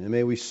direction, and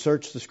may we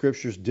search the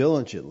Scriptures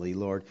diligently,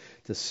 Lord,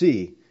 to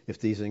see if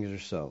these things are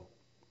so.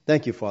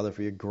 Thank you, Father,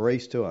 for your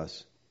grace to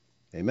us.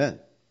 Amen.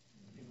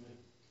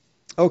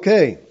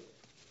 Okay.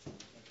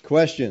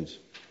 Questions?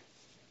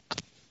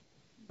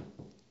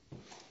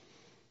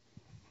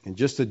 And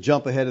just to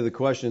jump ahead of the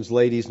questions,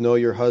 ladies, know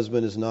your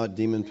husband is not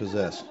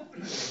demon-possessed.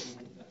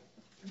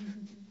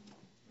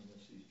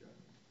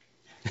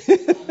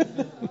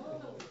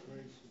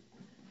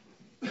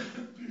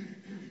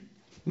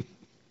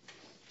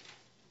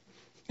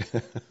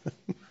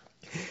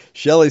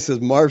 Shelley says,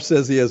 Marv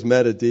says he has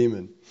met a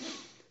demon.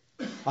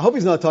 I hope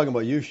he's not talking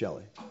about you,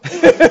 Shelley.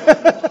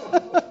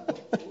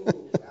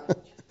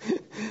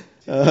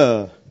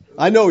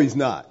 I know he's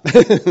not.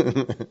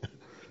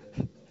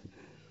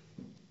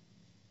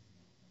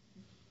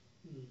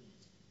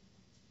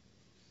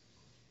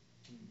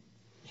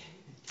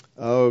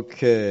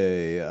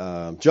 Okay.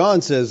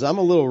 John says, I'm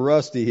a little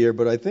rusty here,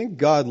 but I think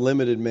God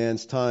limited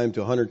man's time to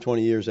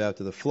 120 years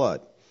after the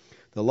flood.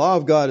 The law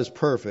of God is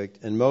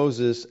perfect, and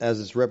Moses,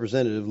 as its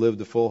representative, lived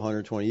the full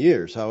 120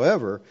 years.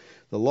 However,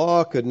 the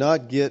law could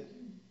not get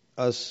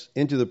us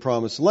into the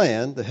promised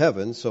land, the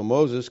heavens, so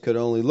Moses could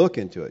only look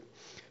into it.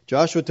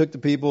 Joshua took the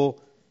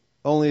people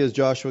only as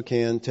Joshua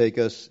can take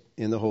us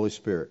in the Holy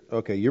Spirit.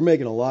 Okay, you're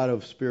making a lot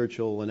of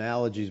spiritual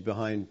analogies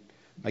behind,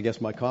 I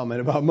guess, my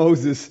comment about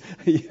Moses.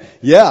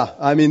 Yeah,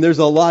 I mean, there's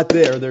a lot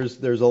there.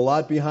 There's a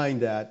lot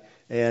behind that.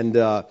 And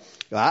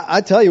I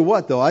tell you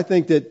what, though, I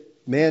think that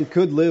man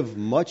could live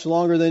much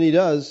longer than he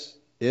does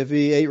if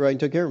he ate right and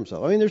took care of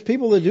himself. I mean, there's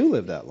people that do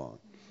live that long.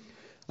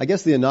 I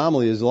guess the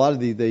anomaly is a lot of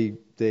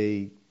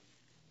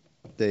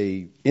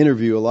they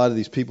interview a lot of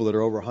these people that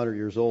are over 100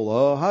 years old.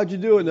 Oh, how'd you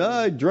do it?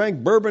 I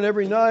drank bourbon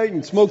every night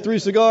and smoked 3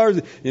 cigars.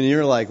 And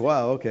you're like,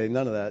 wow, okay,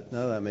 none of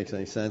that makes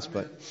any sense.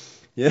 But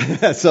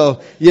yeah,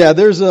 so yeah,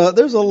 there's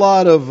a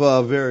lot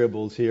of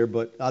variables here.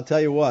 But I'll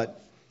tell you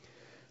what,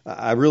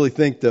 I really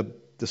think the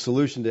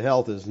solution to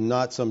health is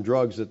not some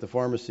drugs that the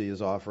pharmacy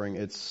is offering.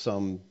 It's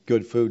some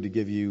good food to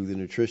give you the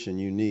nutrition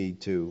you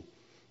need to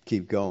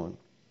keep going.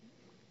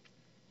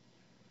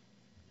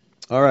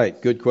 All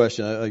right, good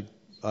question.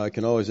 I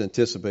can always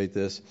anticipate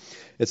this.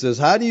 It says,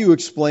 how do you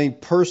explain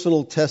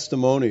personal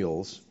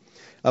testimonials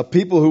of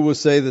people who will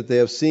say that they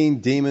have seen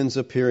demons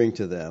appearing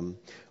to them,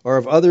 or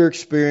of other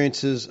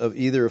experiences of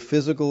either a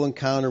physical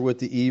encounter with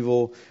the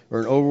evil or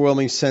an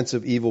overwhelming sense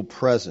of evil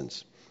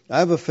presence? I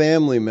have a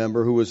family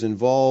member who was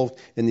involved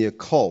in the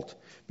occult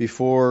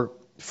before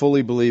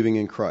fully believing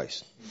in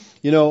Christ.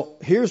 You know,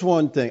 here's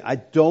one thing. I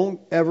don't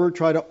ever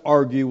try to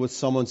argue with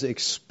someone's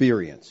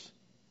experience,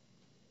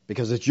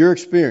 because it's your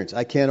experience.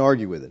 I can't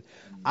argue with it.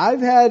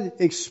 I've had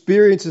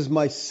experiences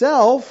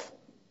myself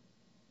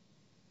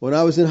when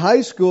I was in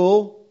high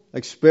school,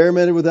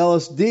 experimented with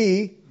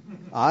LSD.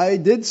 I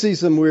did see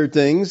some weird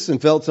things and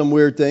felt some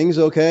weird things,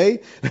 okay?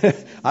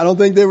 I don't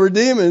think they were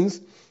demons.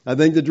 I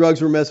think the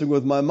drugs were messing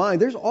with my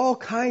mind. There's all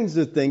kinds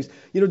of things,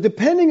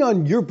 depending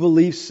on your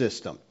belief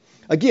system.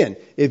 Again,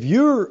 if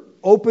you're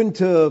open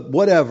to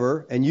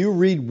whatever and you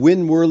read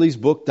Win Worley's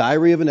book,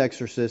 Diary of an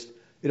Exorcist,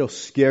 it'll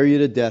scare you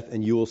to death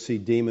and you will see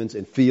demons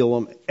and feel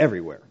them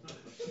everywhere.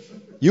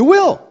 You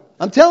will.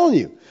 I'm telling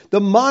you. The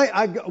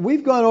mind,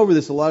 we've gone over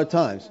this a lot of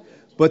times,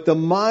 but the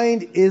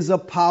mind is a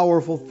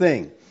powerful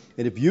thing.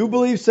 And if you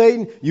believe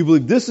Satan, you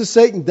believe this is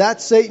Satan,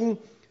 that's Satan.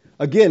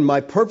 Again,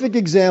 my perfect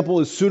example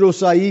is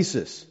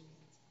pseudocyesis.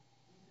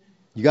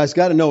 You guys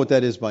got to know what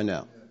that is by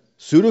now.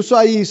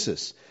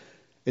 Pseudocyesis.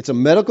 It's a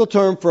medical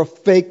term for a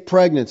fake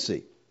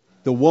pregnancy.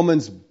 The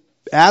woman's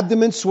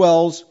abdomen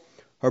swells,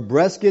 her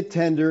breasts get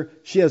tender,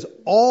 she has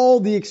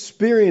all the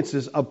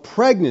experiences of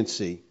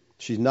pregnancy.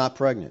 She's not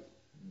pregnant.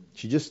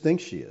 She just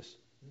thinks she is.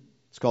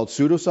 It's called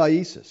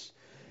pseudocyesis.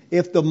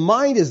 If the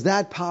mind is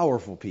that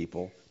powerful,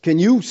 people, can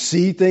you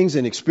see things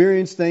and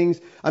experience things?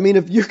 I mean,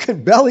 if your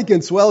belly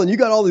can swell and you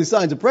got all these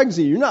signs of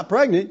pregnancy, you're not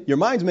pregnant, your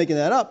mind's making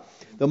that up.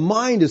 The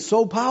mind is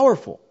so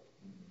powerful.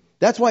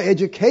 That's why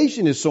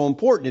education is so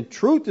important and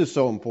truth is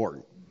so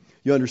important.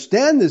 You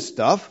understand this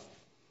stuff,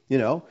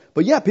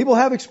 But yeah, people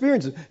have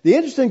experiences. The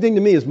interesting thing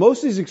to me is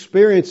most of these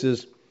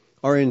experiences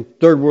are in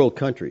third world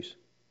countries.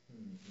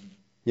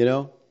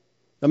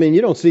 I mean,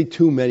 you don't see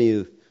too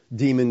many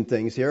demon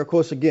things here. Of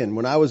course, again,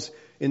 when I was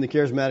in the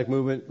charismatic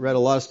movement, read a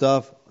lot of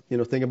stuff,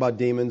 think about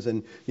demons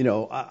and,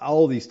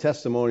 all these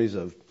testimonies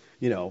of,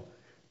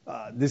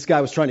 this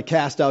guy was trying to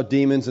cast out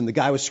demons and the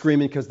guy was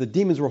screaming because the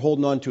demons were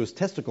holding on to his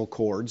testicle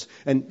cords.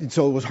 And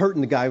so it was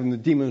hurting the guy when the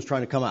demon was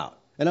trying to come out.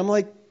 And I'm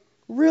like,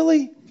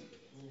 really?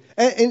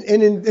 And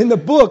in the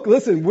book,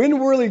 listen, Win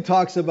Worley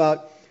talks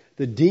about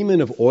the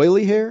demon of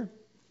oily hair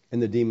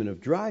and the demon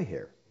of dry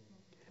hair.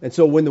 And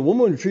so when the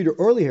woman would treat her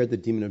oily hair, the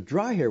demon of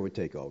dry hair would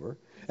take over.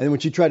 And then when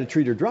she tried to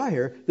treat her dry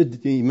hair, the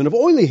demon of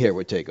oily hair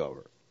would take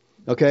over.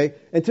 Okay?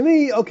 And to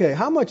me,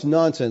 how much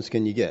nonsense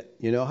can you get?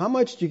 How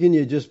much can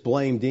you just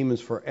blame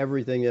demons for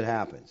everything that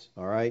happens?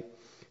 All right?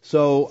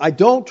 So I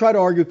don't try to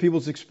argue with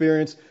people's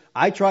experience.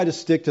 I try to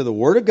stick to the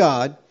Word of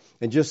God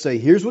and just say,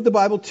 here's what the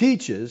Bible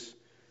teaches.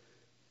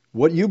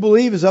 What you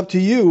believe is up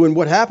to you, and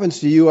what happens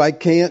to you, I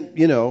can't,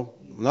 I'm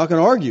not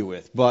going to argue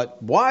with.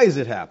 But why is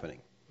it happening?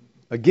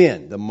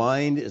 Again, the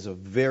mind is a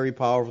very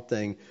powerful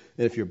thing,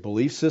 and if your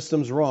belief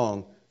system's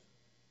wrong,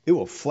 it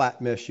will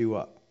flat mess you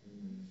up.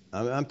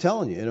 I'm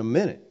telling you, in a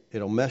minute,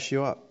 it'll mess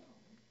you up.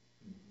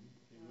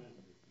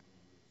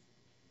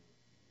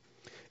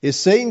 Is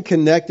Satan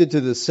connected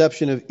to the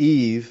deception of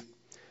Eve,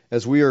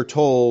 as we are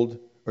told,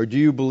 or do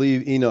you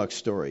believe Enoch's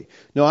story?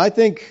 No, I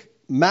think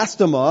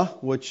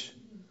Mastema, which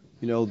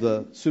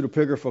the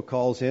pseudepigrapha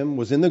calls him,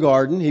 was in the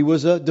garden. He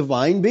was a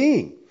divine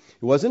being.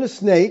 He wasn't a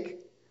snake,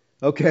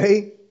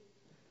 okay?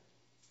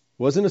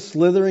 Wasn't a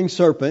slithering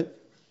serpent,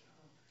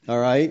 all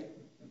right?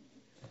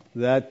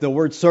 That the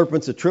word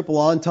serpent's a triple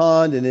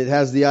entendre, and it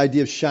has the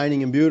idea of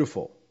shining and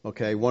beautiful,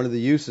 okay? One of the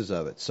uses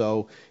of it.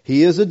 So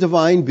he is a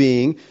divine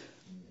being.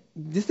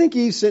 Do you think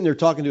Eve's sitting there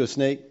talking to a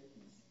snake?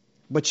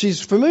 But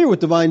she's familiar with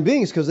divine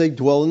beings because they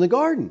dwell in the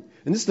garden.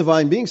 And this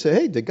divine being said,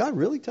 hey, did God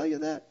really tell you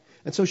that?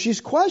 And so she's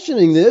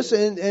questioning this,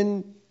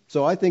 and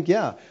so I think,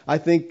 I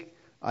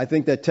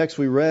think that text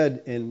we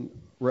read in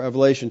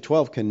Revelation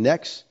 12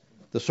 connects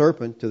the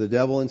serpent to the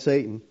devil and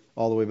Satan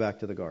all the way back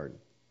to the garden.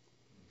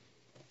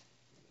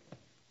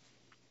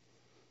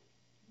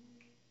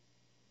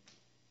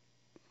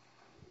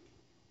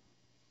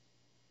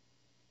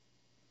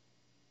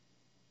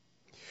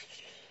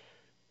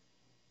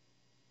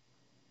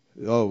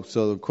 Oh,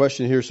 so the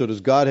question here, so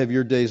does God have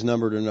your days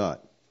numbered or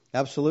not?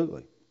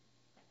 Absolutely.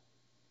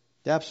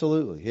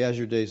 Absolutely. He has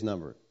your days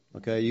numbered.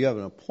 Okay? You have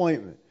an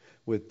appointment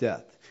with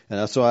death.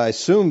 And so I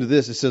assumed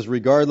this. It says,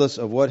 regardless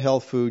of what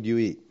health food you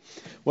eat.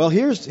 Well,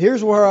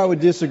 here's where I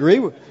would disagree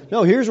with.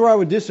 No, here's where I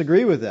would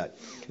disagree with that.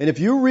 And if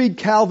you read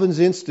Calvin's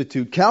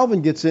Institute,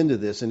 Calvin gets into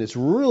this, and it's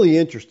really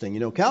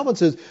interesting. Calvin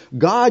says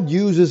God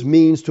uses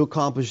means to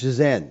accomplish His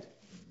end.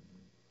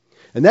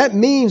 And that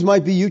means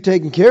might be you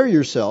taking care of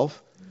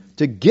yourself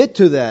to get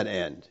to that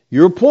end.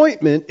 Your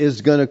appointment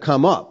is going to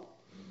come up.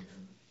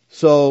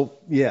 So,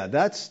 yeah,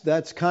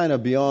 that's kind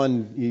of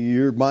beyond,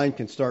 your mind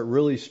can start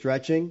really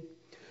stretching.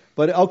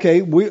 But,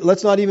 okay,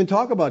 let's not even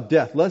talk about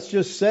death. Let's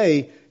just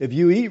say, if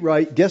you eat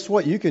right, guess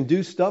what? You can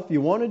do stuff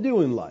you want to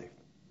do in life.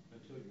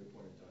 Until your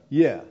appointed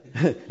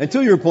time. Yeah,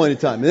 until your appointed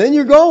time. And then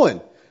you're going.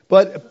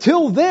 But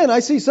till then, I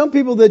see some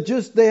people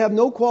that they have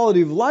no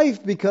quality of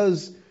life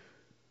because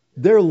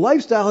their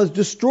lifestyle has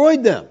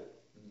destroyed them.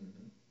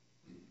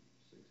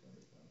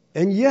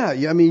 And yeah,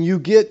 I mean, you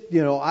get,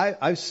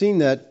 I've seen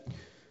that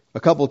a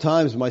couple of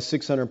times in my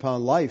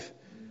 600-pound life.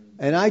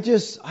 And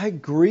I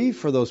grieve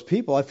for those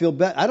people. I feel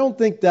bad. I don't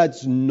think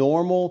that's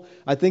normal.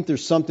 I think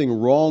there's something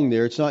wrong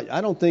there.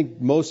 I don't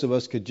think most of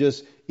us could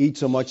just eat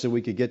so much that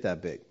we could get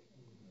that big.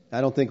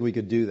 I don't think we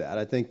could do that.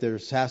 I think there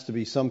has to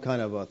be some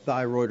kind of a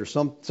thyroid or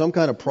some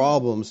kind of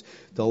problems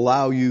to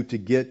allow you to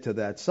get to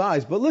that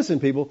size. But listen,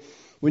 people,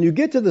 when you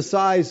get to the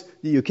size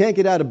that you can't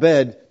get out of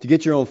bed to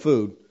get your own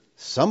food,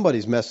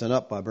 somebody's messing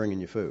up by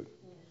bringing you food.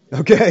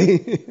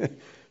 Okay?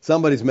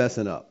 Somebody's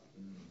messing up.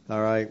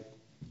 All right?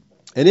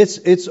 And it's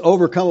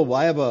overcomable.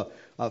 I have a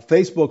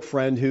Facebook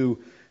friend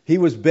who He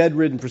was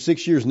bedridden for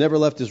 6 years, never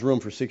left his room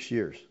for 6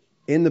 years,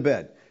 in the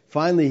bed.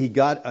 Finally, he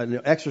got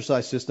an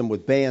exercise system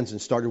with bands and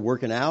started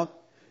working out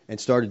and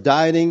started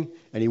dieting,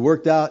 and he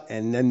worked out,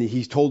 and then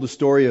he told the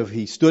story of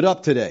he stood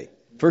up today.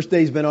 First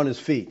day he's been on his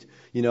feet,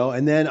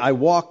 and then I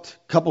walked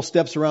a couple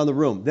steps around the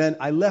room. Then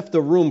I left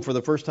the room for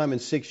the first time in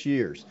 6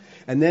 years.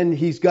 And then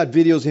he's got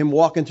videos of him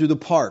walking through the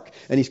park,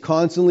 and he's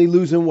constantly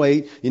losing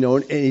weight,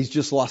 and he's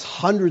just lost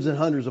hundreds and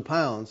hundreds of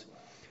pounds.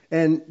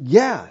 And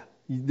yeah,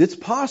 it's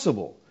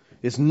possible.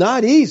 It's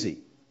not easy.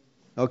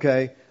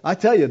 Okay? I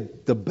tell you,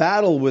 the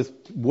battle with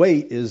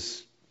weight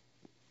it's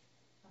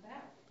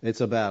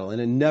a battle,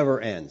 and it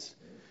never ends.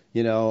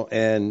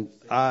 And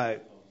I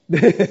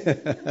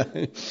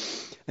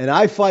and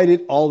I fight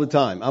it all the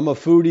time. I'm a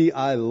foodie.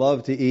 I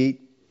love to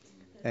eat,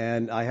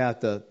 and I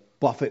have to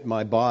buffet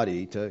my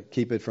body to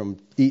keep it from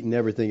eating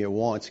everything it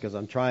wants, because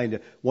I'm trying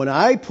to. When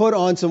I put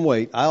on some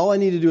weight, all I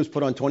need to do is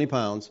put on 20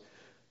 pounds,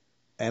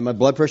 and my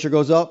blood pressure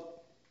goes up,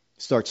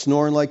 start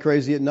snoring like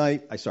crazy at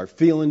night, I start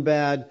feeling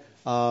bad.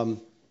 It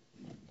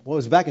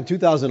was back in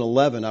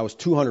 2011, I was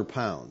 200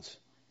 pounds.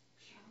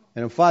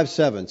 And I'm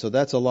 5'7", so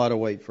that's a lot of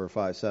weight for a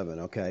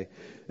 5'7", okay?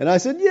 And I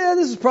said, yeah,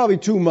 this is probably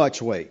too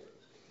much weight.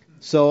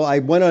 So I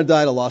went on a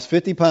diet, I lost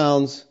 50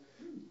 pounds.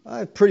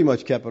 I pretty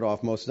much kept it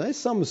off most of the time.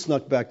 Some was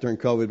snuck back during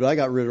COVID, but I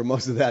got rid of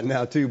most of that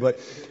now too. But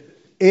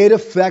it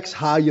affects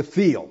how you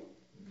feel.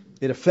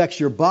 It affects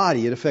your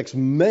body. It affects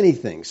many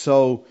things.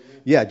 So,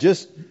 yeah,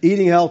 just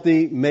eating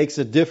healthy makes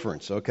a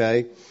difference,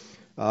 okay?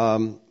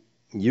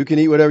 You can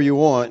eat whatever you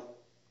want,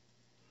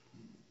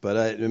 but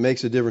it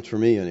makes a difference for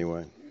me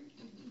anyway.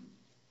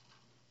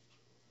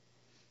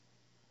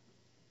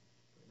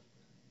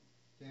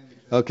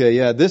 Okay,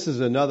 yeah, this is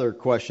another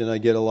question I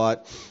get a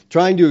lot.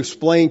 Trying to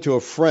explain to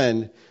a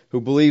friend who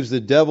believes the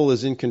devil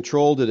is in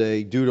control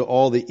today due to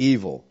all the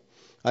evil.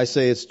 I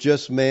say it's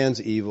just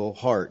man's evil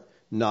heart,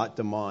 not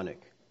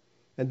demonic.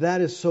 And that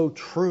is so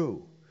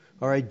true.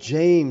 All right,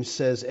 James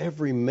says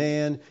every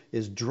man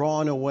is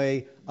drawn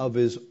away of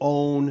his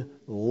own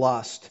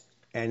lust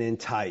and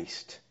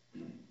enticed.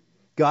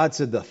 God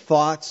said the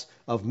thoughts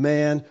of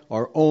man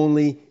are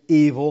only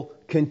evil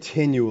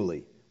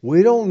continually.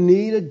 We don't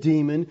need a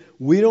demon.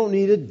 We don't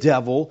need a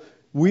devil.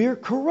 We're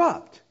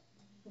corrupt.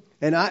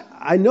 And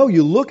I know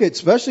you look at,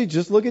 especially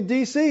just look at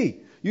D.C.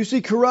 You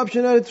see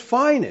corruption at its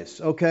finest,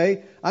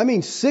 okay? I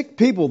mean, sick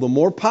people, the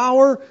more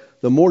power,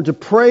 the more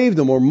depraved,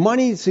 the more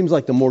money, it seems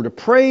like the more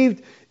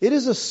depraved. It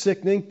is a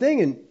sickening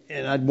thing,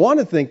 and I'd want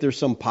to think there's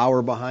some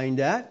power behind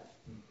that.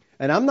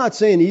 And I'm not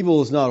saying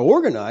evil is not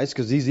organized,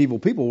 because these evil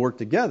people work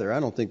together.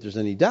 I don't think there's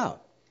any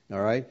doubt, all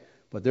right?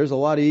 But there's a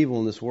lot of evil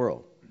in this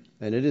world,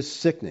 and it is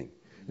sickening.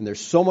 And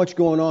there's so much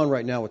going on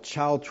right now with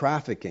child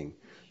trafficking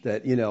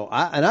that,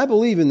 I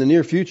believe in the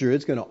near future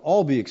it's going to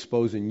all be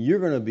exposed, and you're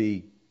going to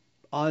be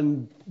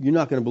you're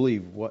not going to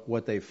believe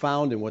what they've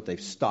found and what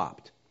they've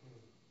stopped.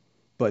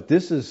 But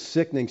this is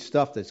sickening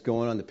stuff that's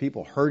going on, the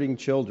people hurting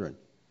children,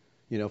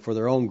 for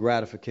their own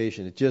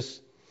gratification.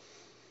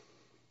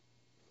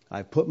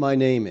 I put my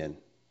name in,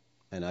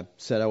 and I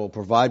said I will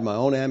provide my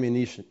own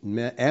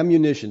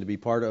ammunition to be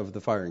part of the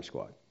firing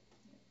squad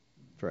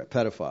for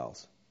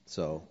pedophiles.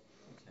 So,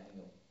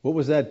 what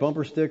was that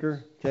bumper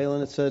sticker,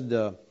 Kaylin? It said,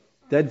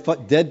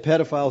 dead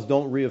pedophiles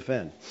don't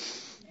reoffend.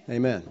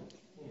 Amen.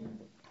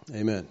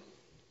 Amen.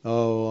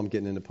 Oh, I'm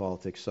getting into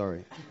politics.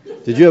 Sorry.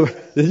 Did you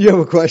have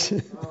a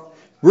question?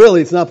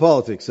 Really, it's not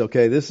politics,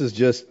 okay? This is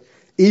just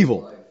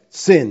evil,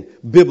 sin,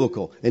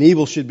 biblical, and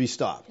evil should be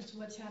stopped. It's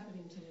what's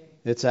happening today.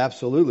 It's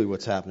absolutely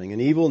what's happening,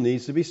 and evil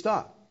needs to be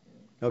stopped,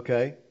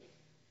 okay?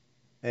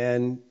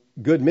 And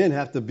good men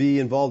have to be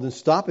involved in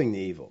stopping the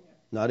evil,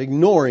 not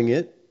ignoring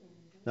it,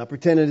 not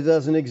pretending it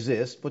doesn't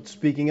exist, but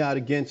speaking out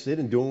against it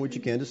and doing what you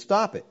can to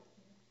stop it.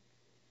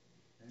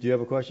 Do you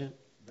have a question?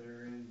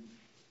 Therein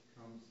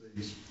comes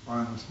the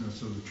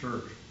spinelessness of the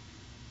church.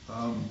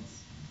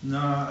 No,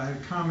 I had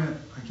a comment,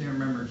 I can't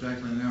remember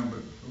exactly now,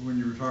 but when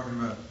you were talking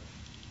about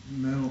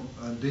mental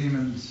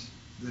demons,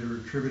 they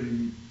were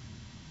attributing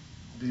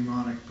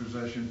demonic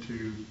possession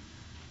to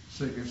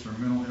sickness or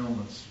mental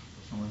illness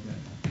or something like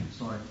that.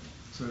 It's like,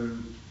 so the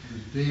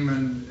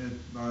demon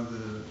by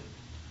the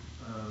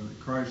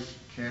Christ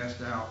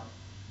cast out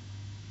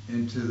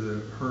into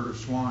the herd of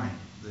swine.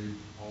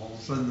 All of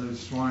a sudden those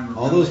swine were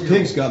all those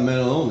pigs got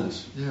mental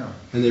illness. Yeah.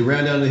 And they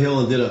ran down the hill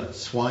and did a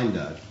swine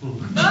dive.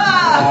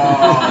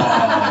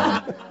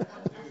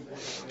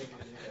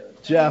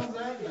 Jeff.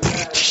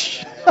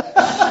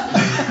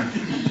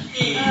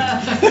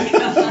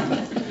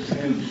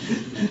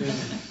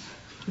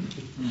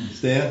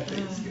 Stan?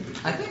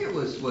 I think it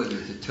was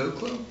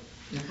Toclo,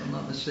 if I'm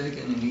not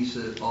mistaken, and he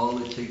said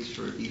all it takes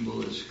for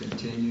evil is to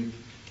continue.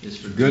 Is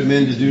for good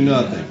men to do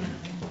nothing.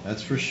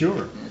 That's for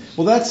sure.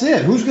 Well, that's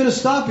it. Who's going to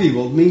stop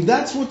evil? I mean,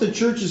 that's what the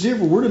church is here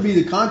for. We're to be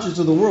the conscience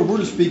of the world. We're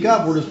to speak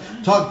up. We're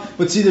to talk.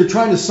 But see, they're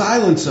trying to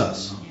silence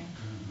us.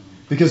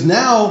 Because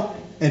now,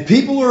 and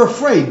people are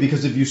afraid,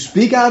 because if you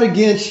speak out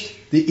against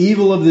the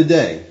evil of the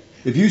day,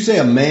 if you say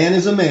a man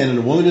is a man and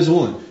a woman is a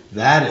woman,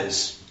 that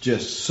is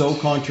just so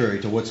contrary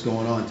to what's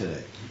going on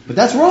today. But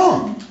that's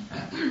wrong.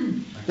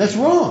 That's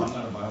wrong. I'm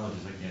not a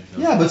biologist, I can't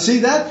tell. Yeah, but see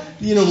that,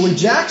 when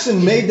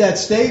Jackson made that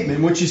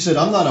statement, when she said,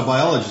 I'm not a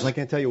biologist, I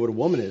can't tell you what a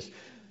woman is,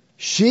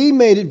 she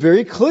made it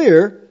very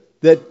clear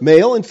that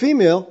male and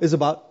female is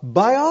about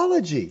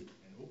biology.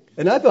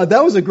 And I thought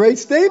that was a great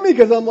statement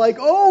because I'm like,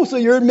 oh, so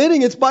you're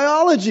admitting it's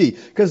biology.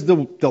 Because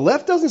the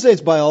left doesn't say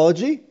it's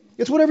biology.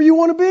 It's whatever you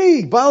want to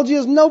be. Biology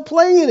has no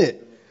play in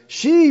it.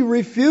 She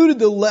refuted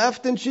the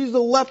left, and she's the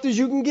left as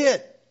you can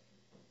get.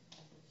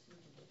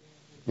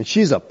 And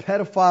she's a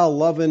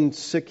pedophile-loving,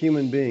 sick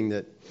human being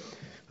that...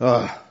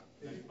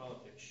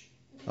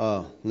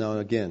 no,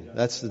 again,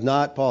 that's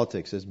not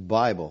politics. It's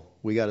Bible.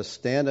 We got to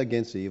stand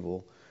against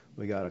evil.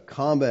 We got to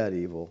combat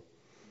evil.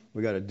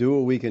 We got to do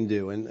what we can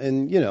do.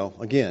 And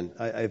again,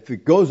 if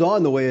it goes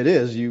on the way it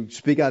is, you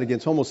speak out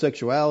against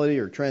homosexuality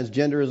or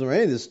transgenderism or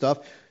any of this stuff,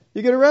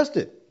 you get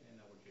arrested.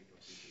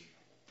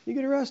 You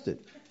get arrested.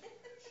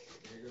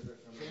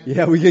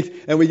 Yeah, we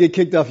get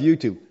kicked off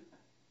YouTube.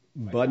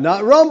 But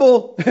not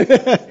Rumble.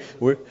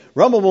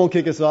 Rumble won't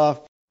kick us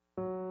off.